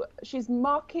 So she's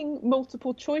marking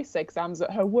multiple choice exams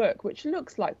at her work, which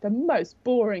looks like the most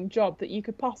boring job that you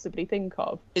could possibly think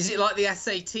of. Is it like the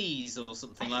SATs or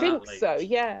something like that? I think so,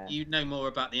 yeah. You know more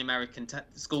about the American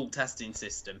school testing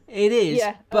system. It is,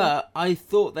 yeah, but I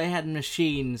thought they had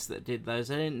machines that did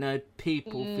those. I didn't know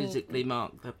people physically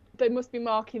marked them. They must be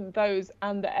marking those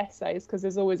and the essays, because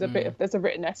there's always a bit of, there's a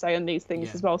written essay on these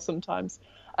things as well sometimes.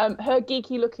 Her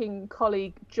geeky-looking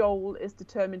colleague Joel is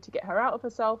determined to get her out of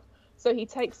herself. So he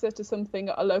takes her to something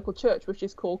at a local church, which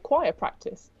is called choir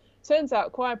practice. Turns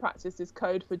out choir practice is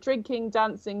code for drinking,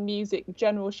 dancing, music,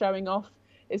 general showing off.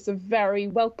 It's a very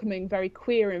welcoming, very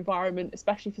queer environment,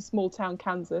 especially for small town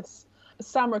Kansas.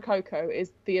 Sam Rococo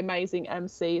is the amazing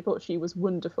MC. I thought she was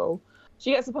wonderful.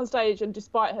 She gets up on stage and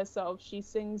despite herself, she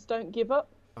sings Don't Give Up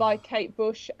by Kate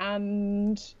Bush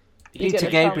and... Peter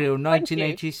Gabriel,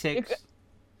 1986.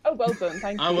 Oh, well done,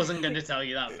 thank you. I wasn't going to tell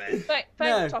you that, Ben.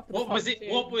 Thanks, What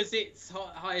was its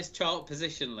highest chart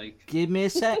position, Luke? Give me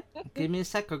a sec.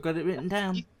 I've got it written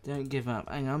down. Don't give up.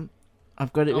 Hang on.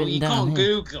 I've got it written down. You can't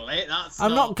Google it.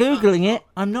 I'm not Googling it.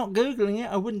 I'm not Googling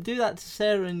it. I wouldn't do that to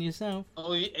Sarah and yourself.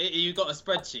 Oh, you got a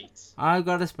spreadsheet? I've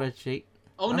got a spreadsheet.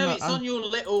 Oh, no, it's on your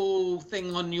little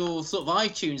thing on your sort of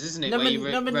iTunes, isn't it?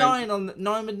 Number 9 on the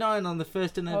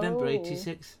 1st of November,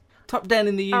 86. Top 10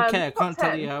 in the UK. I can't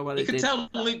tell you how well it did. You can tell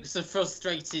Luke's a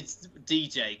frustrated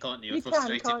DJ, can't you? A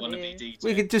frustrated wannabe DJ.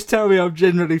 We could just tell me I'm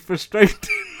generally frustrated.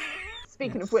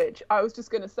 Speaking of which, I was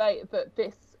just going to say that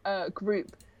this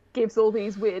group gives all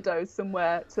these weirdos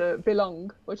somewhere to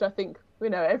belong, which I think,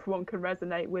 everyone can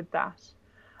resonate with that.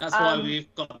 That's why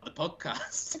we've got the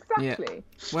podcast. Exactly.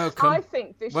 Yeah. Welcome. I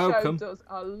think this show does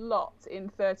a lot in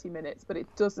 30 minutes, but it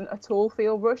doesn't at all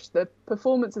feel rushed. The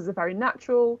performances are very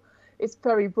natural. It's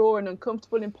very raw and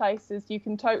uncomfortable in places. You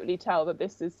can totally tell that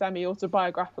this is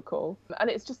semi-autobiographical. And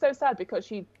it's just so sad because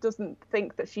she doesn't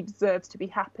think that she deserves to be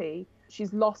happy.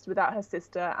 She's lost without her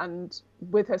sister, and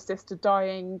with her sister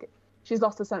dying, she's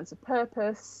lost a sense of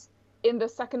purpose. In the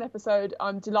second episode,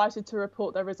 I'm delighted to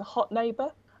report there is a hot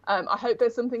neighbour. I hope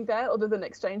there's something there other than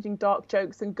exchanging dark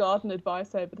jokes and garden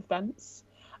advice over the fence.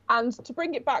 And to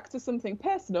bring it back to something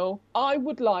personal, I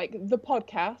would like the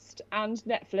podcast and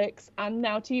Netflix and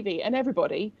Now TV and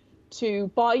everybody to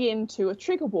buy into a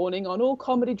trigger warning on all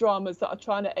comedy dramas that are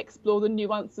trying to explore the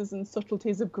nuances and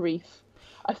subtleties of grief.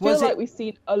 I feel like we've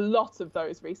seen a lot of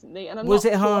those recently. And I'm not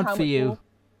sure hard how for you? More.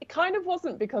 It kind of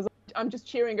wasn't, because I'm just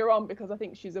cheering her on because I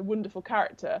think she's a wonderful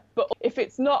character. But if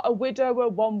it's not a widower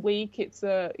one week, it's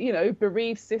a,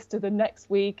 bereaved sister the next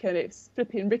week, and it's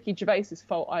flipping Ricky Gervais's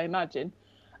fault, I imagine.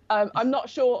 I'm not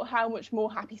sure how much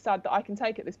more happy sad that I can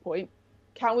take at this point.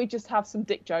 Can we just have some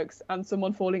dick jokes and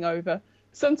someone falling over?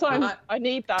 Sometimes I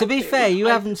need that. To be fair, you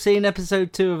haven't seen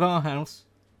episode 2 of Our House.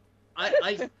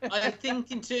 I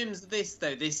think in terms of this,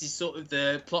 though, this is sort of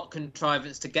the plot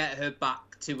contrivance to get her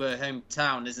back to her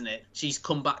hometown, isn't it? She's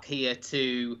come back here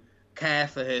to care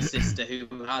for her sister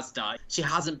who has died. She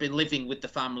hasn't been living with the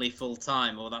family full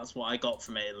time, or that's what I got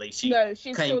from it at least. She's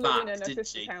came still back, living in her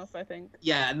sister's house, I think.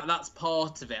 Yeah, and that's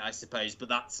part of it, I suppose, but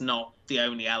that's not the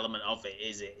only element of it,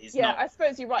 is it? I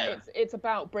suppose you're right. Yeah. It's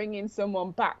about bringing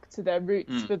someone back to their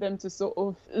roots for them to sort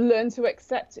of learn to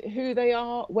accept who they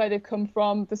are, where they've come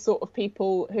from, the sort of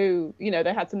people who,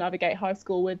 they had to navigate high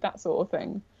school with, that sort of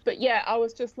thing. But yeah, I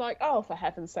was just like, oh, for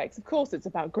heaven's sakes, of course it's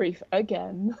about grief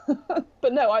again.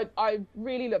 But no, I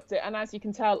really loved it. And as you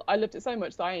can tell, I loved it so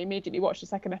much that I immediately watched the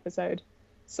second episode.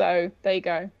 So there you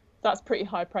go. That's pretty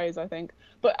high praise, I think.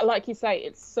 But like you say,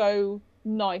 it's so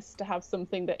nice to have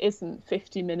something that isn't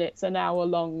 50 minutes, an hour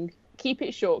long. Keep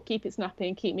it short, keep it snappy,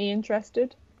 and keep me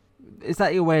interested. Is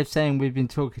that your way of saying we've been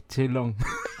talking too long?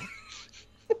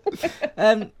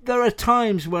 There are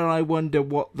times where I wonder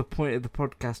what the point of the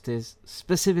podcast is,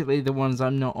 specifically the ones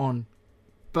I'm not on.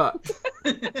 But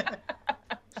you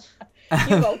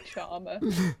old charmer.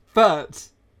 But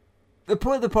the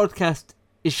point of the podcast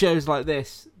is shows like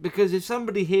this, because if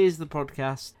somebody hears the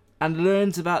podcast and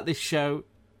learns about this show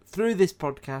through this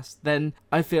podcast, then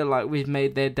I feel like we've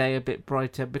made their day a bit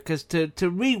brighter, because to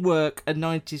rework a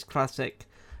 90s classic,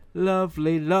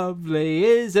 lovely, lovely,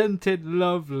 isn't it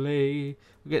lovely?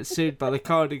 We get sued by the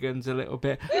Cardigans a little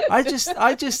bit. I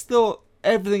just thought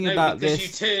everything about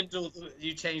this.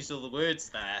 You changed all the words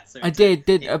there. So I did.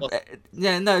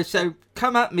 Yeah, no. So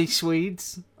come at me,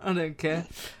 Swedes. I don't care.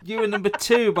 You were number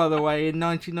 2, by the way, in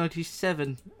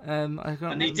 1997.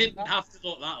 And he didn't have to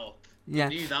look that up. Yeah, I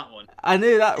knew that one. I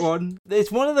knew that one.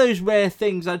 It's one of those rare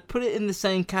things. I'd put it in the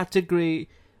same category,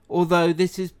 although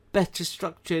this is better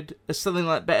structured as something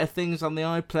like Better Things on the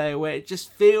iPlayer, where it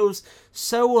just feels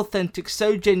so authentic,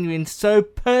 so genuine, so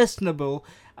personable,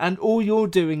 and all you're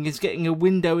doing is getting a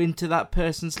window into that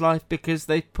person's life because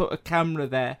they put a camera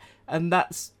there, and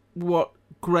that's what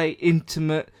great,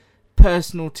 intimate,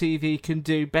 personal TV can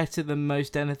do better than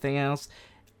most anything else.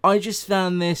 I just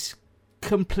found this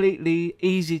completely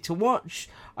easy to watch.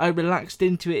 I relaxed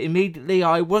into it immediately.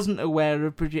 I wasn't aware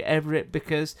of Bridget Everett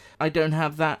because I don't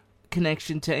have that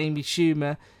connection to Amy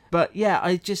Schumer, but yeah,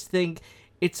 I just think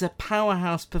it's a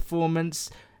powerhouse performance.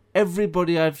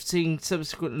 Everybody I've seen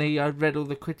subsequently, I've read all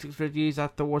the critics' reviews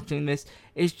after watching this,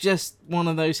 is just one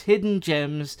of those hidden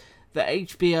gems that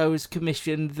HBO has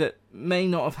commissioned that may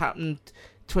not have happened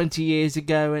 20 years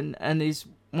ago, and is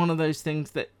one of those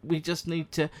things that we just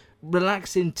need to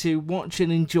relax into, watch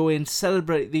and enjoy, and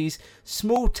celebrate these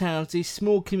small towns, these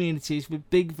small communities with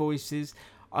big voices.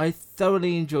 I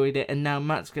thoroughly enjoyed it, and now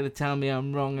Matt's going to tell me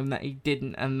I'm wrong and that he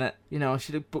didn't, and that, I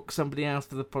should have booked somebody else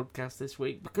for the podcast this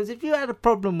week. Because if you had a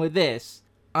problem with this,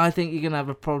 I think you're going to have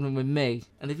a problem with me.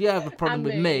 And if you have a problem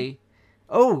with me...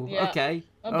 Oh, yeah. Okay.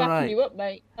 I'm backing you up,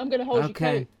 mate. I'm going to hold your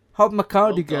coat. Hold my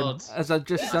cardigan, as I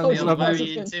just sound lovely. I'm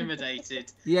very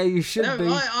intimidated. Yeah, you should be.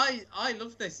 I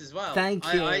love this as well. Thank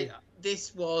you.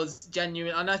 This was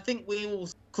genuine, and I think we all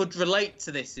could relate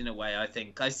to this in a way. I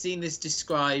think I've seen this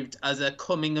described as a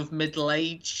coming of middle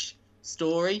age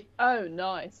story. Oh,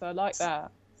 nice! I like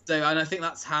that. So, and I think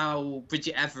that's how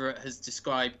Bridget Everett has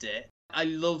described it. I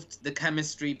loved the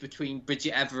chemistry between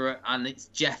Bridget Everett and it's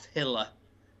Jeff Hiller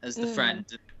as the friend.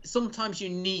 Sometimes you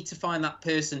need to find that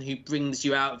person who brings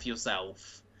you out of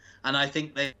yourself. And I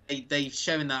think they've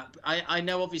shown that. I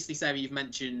know, obviously, Sarah, you've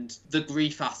mentioned the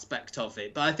grief aspect of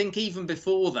it. But I think even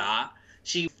before that,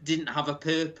 she didn't have a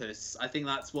purpose. I think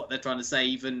that's what they're trying to say.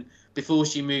 Even before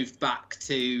she moved back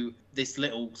to this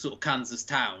little sort of Kansas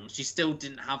town, she still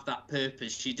didn't have that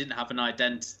purpose. She didn't have an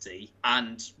identity.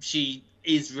 And she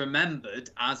is remembered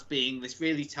as being this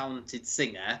really talented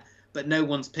singer. But no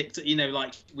one's picked up,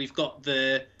 like we've got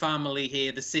the family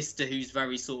here, the sister who's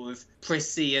very sort of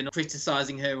prissy and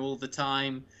criticising her all the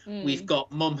time. We've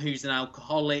got mum who's an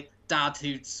alcoholic, dad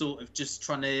who's sort of just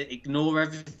trying to ignore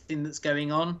everything that's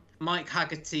going on. Mike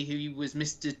Haggerty, who was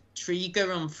Mr.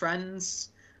 Trigger on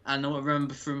Friends, and I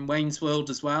remember from Wayne's World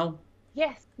as well.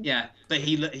 Yes. Yeah, but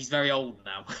he's very old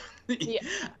now. Yeah.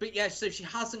 But yeah, so she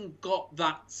hasn't got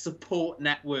that support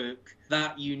network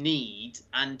that you need,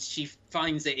 and she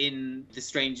finds it in the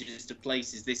strangest of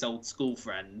places, this old school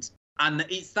friend. And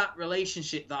it's that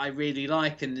relationship that I really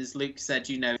like. And as Luke said,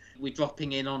 we're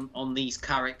dropping in on these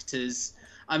characters.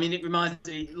 I mean, it reminds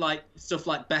me like stuff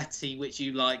like Betty, which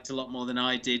you liked a lot more than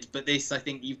I did. But this, I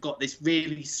think you've got this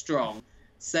really strong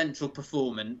central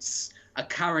performance, a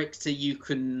character you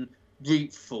can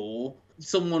root for,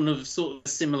 someone of sort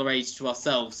of similar age to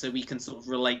ourselves, so we can sort of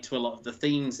relate to a lot of the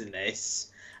themes in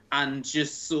this, and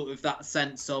just sort of that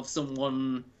sense of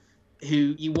someone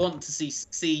who you want to see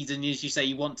succeed, and as you say,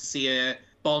 you want to see a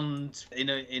bond in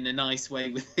a nice way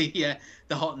with the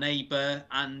hot neighbour.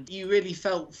 And you really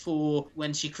felt for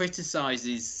when she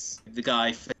criticises the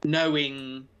guy for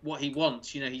knowing what he wants.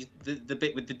 He's the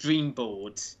bit with the dream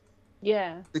board.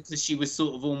 Yeah. Because she was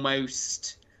sort of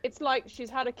almost... It's like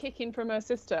she's had a kicking from her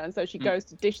sister, and so she goes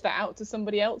to dish that out to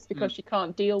somebody else because she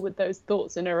can't deal with those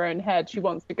thoughts in her own head. She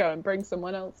wants to go and bring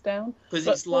someone else down. But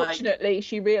fortunately,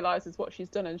 she realises what she's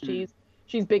done, and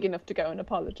she's big enough to go and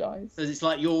apologise. So it's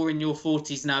like, you're in your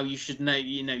 40s now. You should know.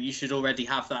 You should already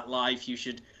have that life. You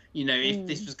should. If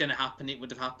this was going to happen, it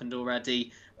would have happened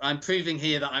already. I'm proving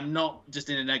here that I'm not just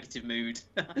in a negative mood.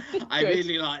 I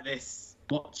really like this.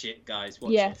 Watch it, guys.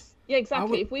 Watch it. Yeah,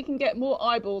 exactly. If we can get more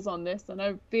eyeballs on this, then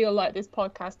I feel like this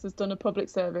podcast has done a public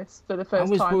service for the first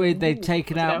time. I was worried they'd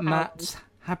taken out Matt's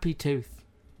happy tooth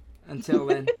until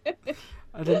then.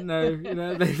 I didn't know,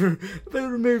 they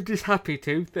removed his happy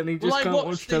tooth and he just can't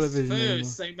watch television first, anymore.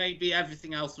 So maybe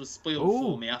everything else was spoiled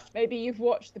for me after. Maybe you've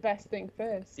watched the best thing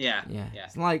first. Yeah.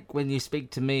 It's like when you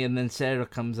speak to me and then Sarah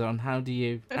comes on. How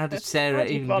does Sarah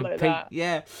even compete? That?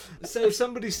 Yeah. So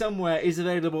Somebody Somewhere is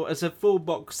available as a full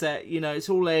box set. It's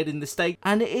all aired in the States,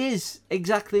 and it is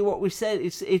exactly what we said.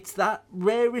 It's that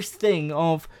rarest thing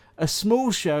of a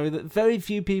small show that very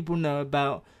few people know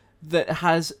about, that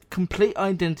has complete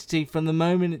identity from the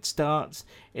moment it starts.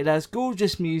 It has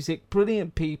gorgeous music,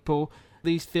 brilliant people.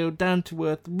 These feel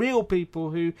down-to-earth, real people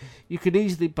who you could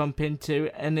easily bump into,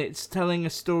 and it's telling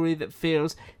a story that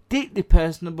feels deeply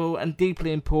personable and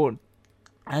deeply important.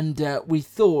 And we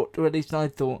thought, or at least I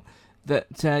thought,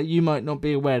 that you might not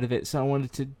be aware of it, so I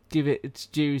wanted to give it its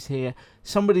dues here.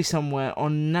 Somebody Somewhere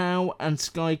on Now and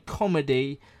Sky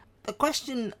Comedy. The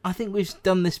question, I think we've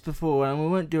done this before, and we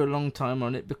won't do a long time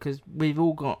on it because we've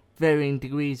all got varying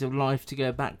degrees of life to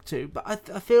go back to, but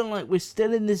I feel like we're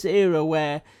still in this era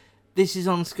where this is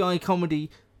on Sky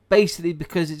Comedy basically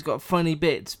because it's got funny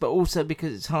bits, but also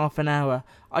because it's half an hour.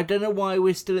 I don't know why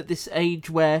we're still at this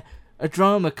age where a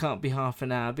drama can't be half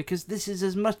an hour, because this is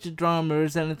as much a drama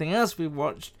as anything else we've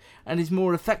watched, and is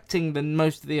more affecting than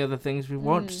most of the other things we've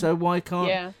watched, so why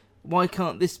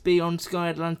can't this be on Sky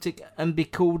Atlantic and be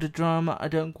called a drama? I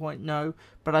don't quite know.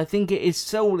 But I think it is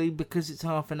solely because it's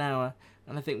half an hour.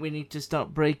 And I think we need to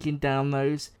start breaking down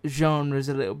those genres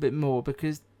a little bit more.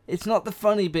 Because it's not the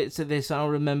funny bits of this I'll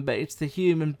remember. It's the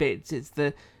human bits. It's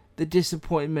the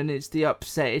disappointment. It's the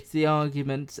upset. It's the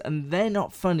arguments. And they're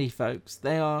not funny, folks.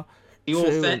 They are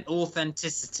the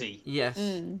authenticity. Yes,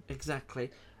 exactly.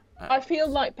 I feel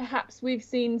like perhaps we've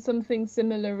seen something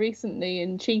similar recently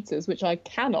in Cheaters, which I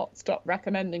cannot stop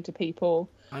recommending to people.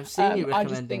 I've seen you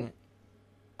recommending it.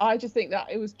 I just think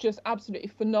that it was just absolutely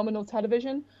phenomenal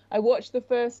television. I watched the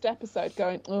first episode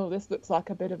going, oh, this looks like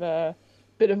a bit of a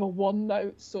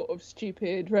one-note sort of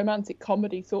stupid romantic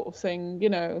comedy sort of thing,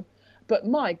 But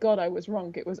my God, I was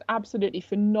wrong. It was absolutely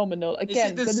phenomenal. Again,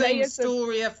 is it the same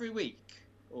story every week?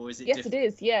 Or is it it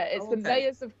is. Yeah, it's the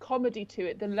layers of comedy to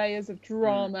it, the layers of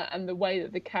drama, and the way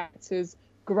that the characters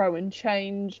grow and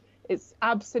change. It's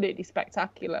absolutely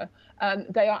spectacular.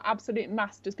 They are absolute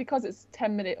masters, because it's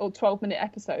 10-minute or 12-minute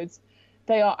episodes.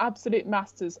 They are absolute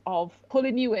masters of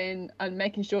pulling you in and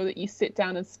making sure that you sit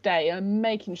down and stay, and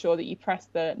making sure that you press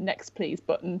the next please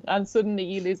button, and suddenly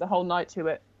you lose a whole night to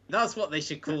it. That's what they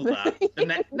should call that.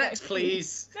 The next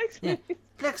please.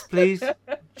 Next please,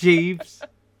 Jeeves.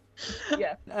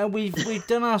 Yeah. And we've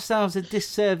done ourselves a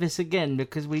disservice again,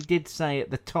 because we did say at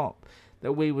the top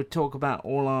that we would talk about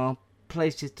all our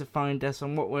places to find us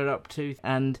and what we're up to,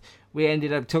 and we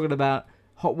ended up talking about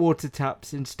hot water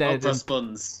taps instead. Hot cross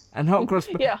buns. And hot cross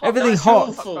buns. Yeah, everything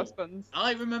hot. Cross buns.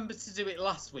 I remember to do it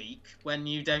last week when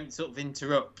you don't sort of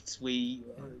interrupt. We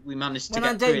managed to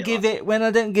when get through it. When I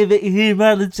don't give it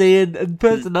humanity and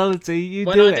personality, you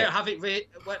when do I it. Don't have it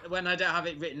when I don't have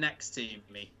it written next to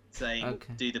me. Saying,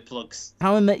 do the plugs.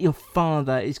 How I Met Your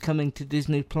Father is coming to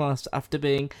Disney Plus after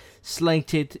being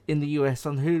slated in the US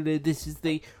on Hulu. This is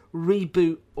the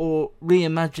reboot or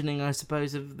reimagining, I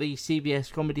suppose, of the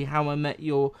CBS comedy How I Met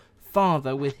Your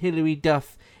Father with Hilary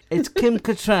Duff. It's Kim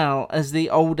Cattrall as the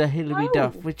older Hilary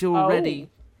Duff, which already...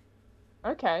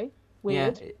 Okay,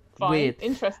 weird. Yeah, Fine. Weird.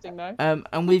 Interesting, though.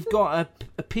 And we've got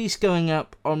a piece going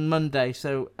up on Monday,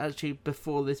 so actually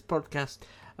before this podcast,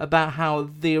 about how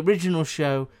the original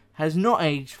show has not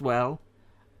aged well,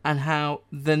 and how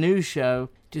the new show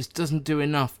just doesn't do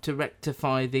enough to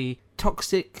rectify the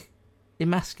toxic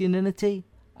masculinity.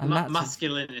 And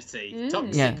masculinity.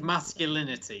 Toxic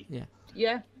masculinity.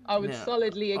 Yeah, I would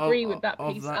solidly agree with that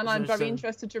piece, and I'm very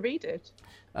interested to read it.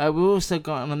 We've also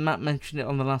got, and Matt mentioned it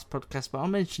on the last podcast, but I'll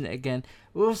mention it again.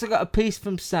 We've also got a piece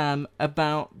from Sam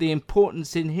about the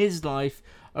importance in his life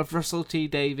of Russell T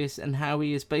Davies, and how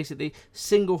he has basically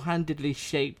single-handedly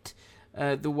shaped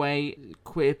the way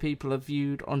queer people are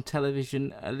viewed on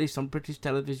television, at least on British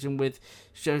television, with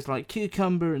shows like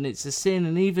Cucumber and It's a Sin,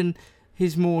 and even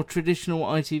his more traditional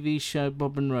ITV show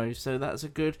Bob and Rose. So that's a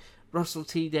good Russell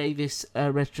T Davies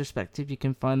retrospective you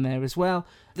can find there as well.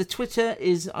 The Twitter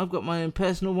is, I've got my own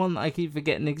personal one that I keep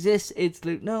forgetting exists. It's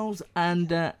Luke Knowles,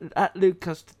 and at Luke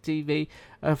Custard TV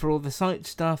for all the site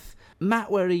stuff. Matt,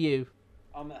 where are you?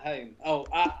 I'm at home. Oh,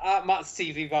 at Matt's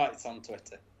TV Bites on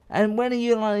Twitter. And when are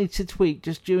you likely to tweet?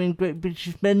 Just during Great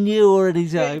British Menu or any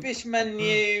time? Great British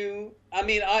Menu. I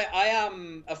mean, I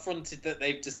am affronted that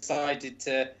they've decided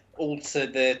to alter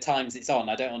the times it's on.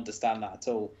 I don't understand that at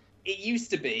all. It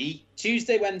used to be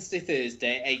Tuesday, Wednesday,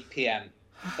 Thursday, 8 p.m.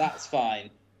 That's fine.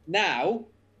 Now,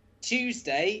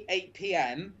 Tuesday, 8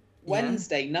 p.m.,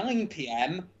 Wednesday, 9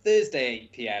 p.m., Thursday,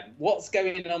 8 p.m. What's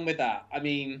going on with that? I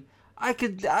mean... I'll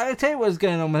tell you what's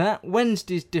going on with that.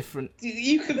 Wednesday's different.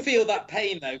 You can feel that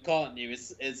pain, though, can't you,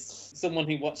 as someone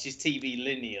who watches TV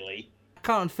linearly? I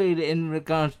can't feel it in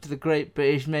regards to the Great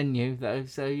British Menu, though,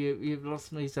 so you've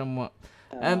lost me somewhat.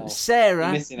 Sarah,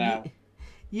 you're missing out.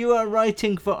 You are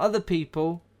writing for other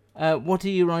people. What are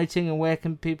you writing and where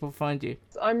can people find you?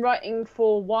 I'm writing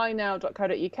for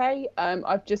whynow.co.uk.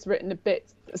 I've just written a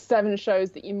bit, 7 shows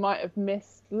that you might have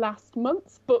missed last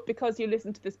month, but because you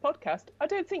listen to this podcast, I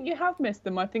don't think you have missed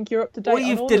them. I think you're up to date. Well,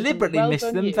 you've deliberately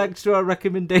missed them thanks to our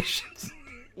recommendations.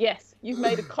 Yes, you've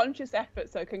made a conscious effort,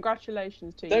 so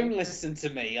congratulations to you. Don't listen to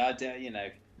me,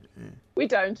 We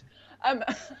don't.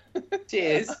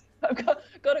 Cheers. I've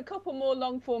got a couple more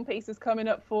long-form pieces coming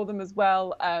up for them as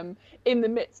well, in the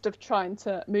midst of trying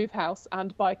to move house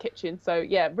and buy a kitchen. So,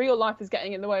 yeah, real life is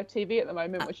getting in the way of TV at the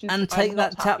moment, which is... And take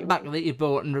that tap back that you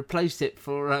bought and replace it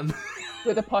for...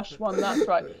 With a posh one, that's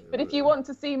right. But if you want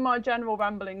to see my general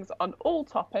ramblings on all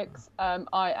topics,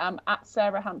 I am at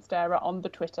Sarah Hamstera on the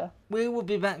Twitter. We will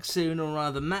be back soon, or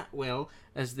rather Matt will,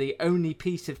 as the only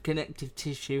piece of connective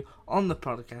tissue on the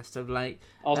podcast of late.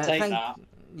 I'll take that.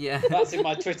 Yeah, that's in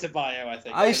my Twitter bio, I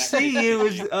think. I see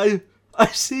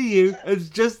you as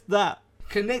just that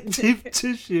connective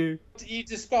tissue. You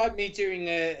described me during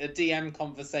a DM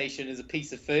conversation as a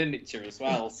piece of furniture as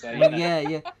well, so you know.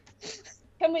 Yeah.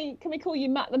 Can we call you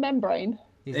Matt the Membrane?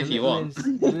 If you want.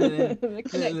 The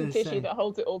connective tissue that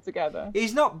holds it all together.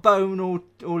 He's not bone or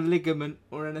ligament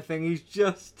or anything. He's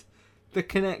just the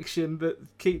connection that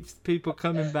keeps people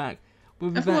coming back.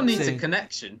 We'll Everyone needs a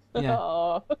connection.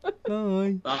 Yeah.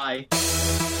 Bye. Bye.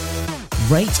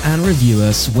 Rate and review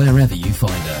us wherever you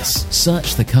find us.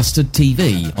 Search The Custard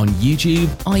TV on YouTube,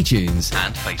 iTunes,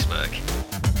 and Facebook.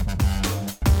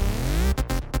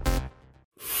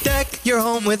 Deck your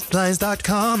home with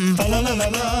Blinds.com.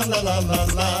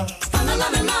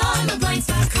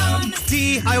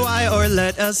 DIY or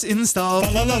let us install.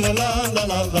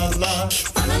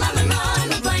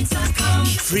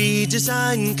 Free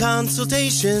design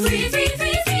consultation.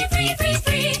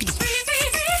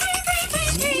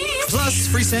 Plus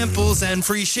free samples and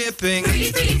free shipping.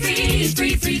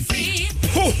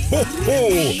 Ho, ho,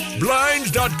 ho!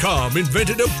 Blinds.com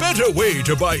invented a better way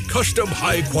to buy custom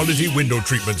high-quality window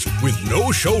treatments with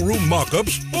no showroom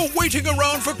mock-ups or waiting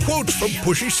around for quotes from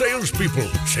pushy salespeople,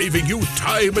 saving you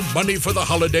time and money for the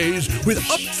holidays with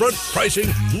upfront pricing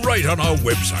right on our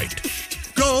website.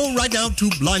 Go right now to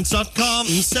Blinds.com.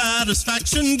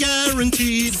 Satisfaction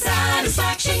guaranteed.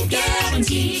 Satisfaction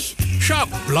guaranteed. Shop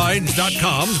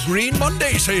Blinds.com's Green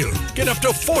Monday sale. Get up to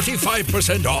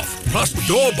 45% off, plus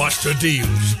doorbuster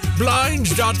deals.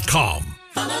 Blinds.com.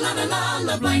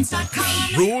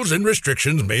 Blinds.com. Rules and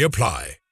restrictions may apply.